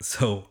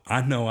 So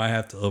I know I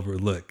have to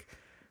overlook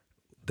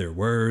their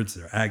words,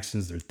 their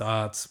actions, their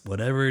thoughts,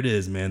 whatever it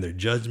is, man, their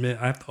judgment.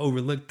 I have to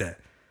overlook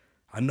that.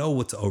 I know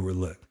what to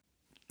overlook.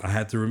 I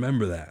have to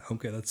remember that.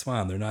 Okay, that's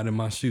fine. They're not in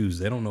my shoes.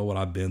 They don't know what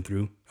I've been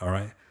through. All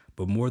right.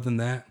 But more than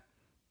that,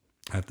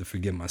 I have to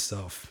forgive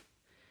myself.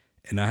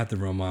 And I have to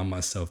remind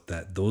myself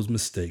that those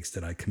mistakes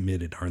that I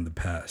committed are in the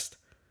past.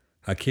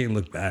 I can't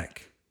look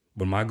back.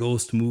 When my goal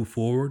is to move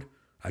forward,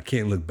 I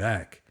can't look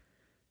back.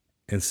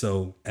 And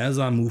so as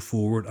I move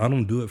forward, I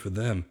don't do it for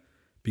them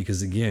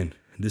because, again,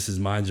 this is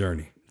my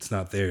journey. It's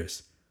not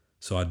theirs.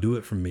 So I do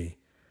it for me.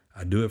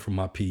 I do it for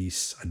my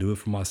peace. I do it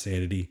for my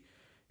sanity.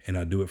 And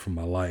I do it for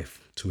my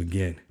life to,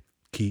 again,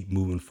 keep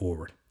moving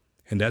forward.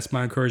 And that's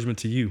my encouragement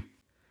to you.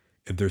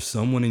 If there's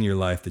someone in your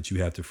life that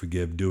you have to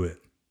forgive, do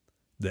it.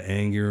 The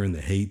anger and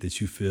the hate that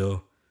you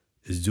feel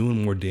is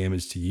doing more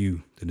damage to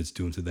you than it's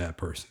doing to that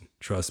person.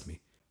 Trust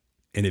me.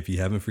 And if you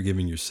haven't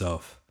forgiven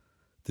yourself,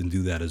 then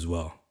do that as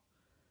well.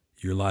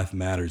 Your life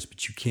matters,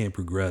 but you can't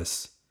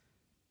progress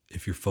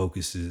if your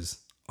focus is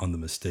on the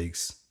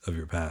mistakes of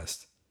your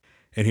past.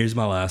 And here's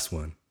my last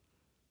one.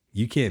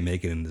 You can't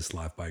make it in this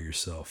life by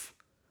yourself.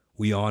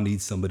 We all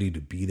need somebody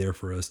to be there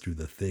for us through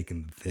the thick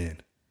and the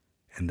thin.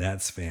 And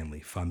that's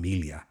family,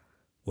 familia,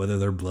 whether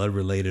they're blood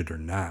related or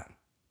not.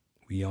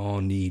 We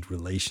all need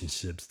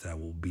relationships that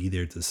will be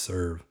there to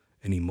serve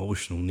an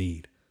emotional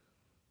need,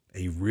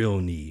 a real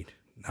need,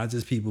 not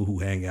just people who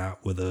hang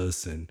out with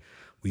us and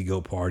we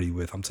go party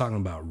with. I'm talking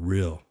about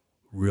real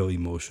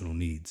emotional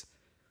needs.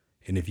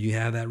 And if you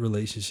have that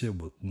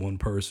relationship with one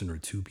person or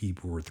two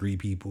people or three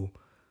people,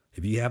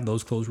 if you have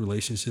those close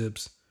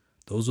relationships,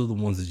 those are the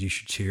ones that you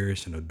should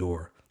cherish and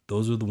adore.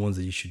 Those are the ones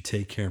that you should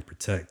take care and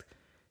protect.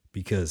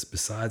 Because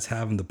besides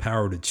having the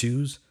power to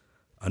choose,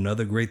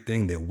 another great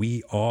thing that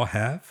we all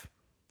have,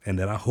 and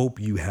that I hope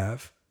you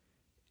have,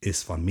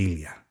 is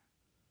familia.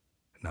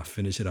 Now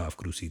finish it off,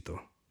 Crucito.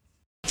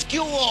 ¿Qué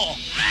hubo?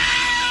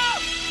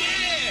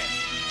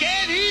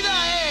 ¿Qué vida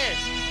es?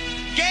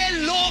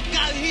 ¡Qué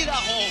loca vida,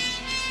 Holmes!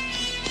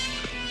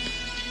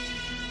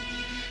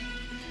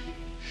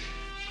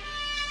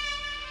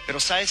 Pero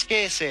 ¿sabes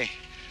qué, ese?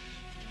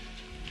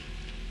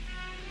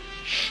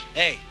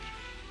 Hey,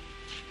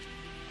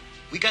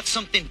 we got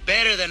something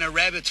better than a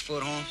rabbit's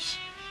foot, Holmes.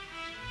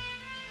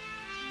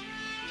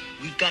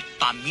 We got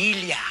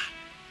familia.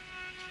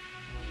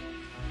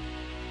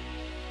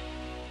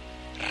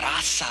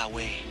 Raza,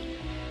 güey.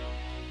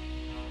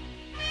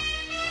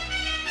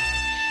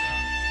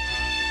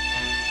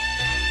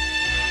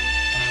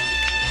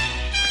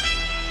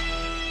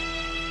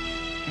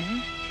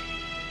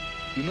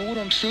 You know what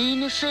I'm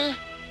saying, ese?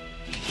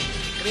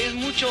 Crees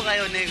mucho,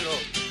 Gallo Negro.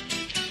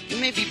 You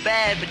may be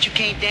bad, but you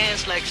can't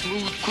dance like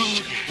Smooth Crew.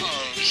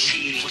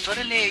 Sí. Pues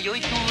órale, yo y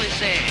tú,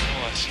 ese.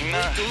 No, así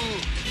nada.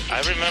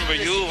 I remember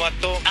you,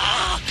 vato.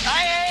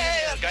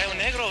 Ay, Gallo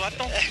Negro,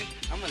 vato.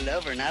 I'm a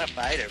lover, not a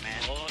fighter,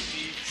 man. Oh,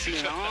 sí.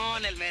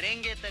 Simón, el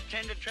merengue, the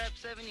Tender Trap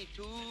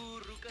 72.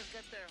 Rucas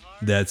got their heart.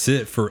 That's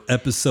it for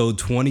episode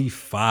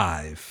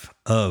 25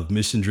 of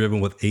Mission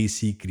Driven with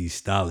AC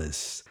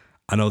Cristales.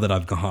 I know that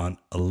I've gone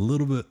a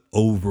little bit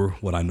over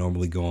what I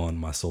normally go on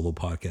my solo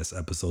podcast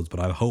episodes, but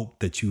I hope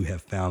that you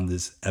have found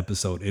this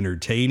episode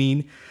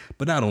entertaining,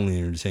 but not only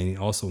entertaining,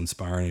 also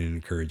inspiring and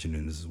encouraging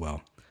as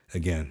well.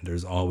 Again,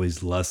 there's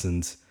always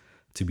lessons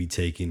to be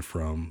taken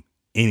from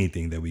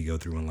anything that we go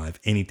through in life,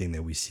 anything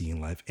that we see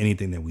in life,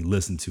 anything that we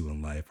listen to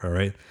in life. All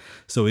right.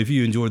 So if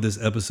you enjoyed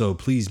this episode,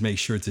 please make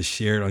sure to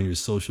share it on your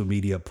social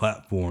media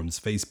platforms,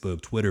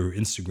 Facebook, Twitter,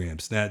 Instagram,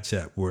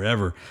 Snapchat,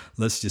 wherever.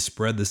 Let's just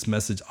spread this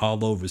message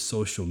all over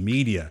social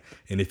media.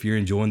 And if you're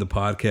enjoying the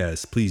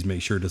podcast, please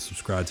make sure to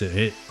subscribe to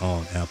it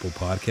on Apple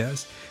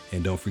Podcasts.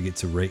 And don't forget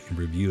to rate and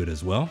review it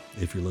as well.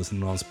 If you're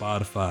listening on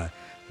Spotify,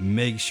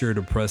 make sure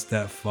to press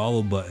that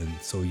follow button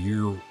so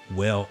you're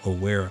well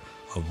aware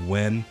of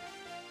when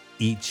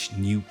each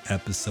new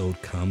episode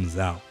comes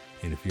out.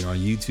 And if you're on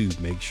YouTube,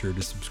 make sure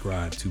to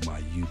subscribe to my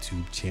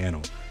YouTube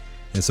channel.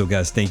 And so,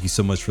 guys, thank you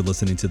so much for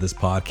listening to this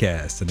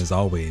podcast. And as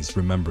always,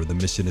 remember, the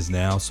mission is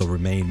now, so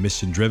remain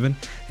mission driven.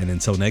 And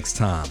until next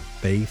time,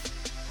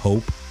 faith,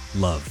 hope,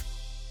 love.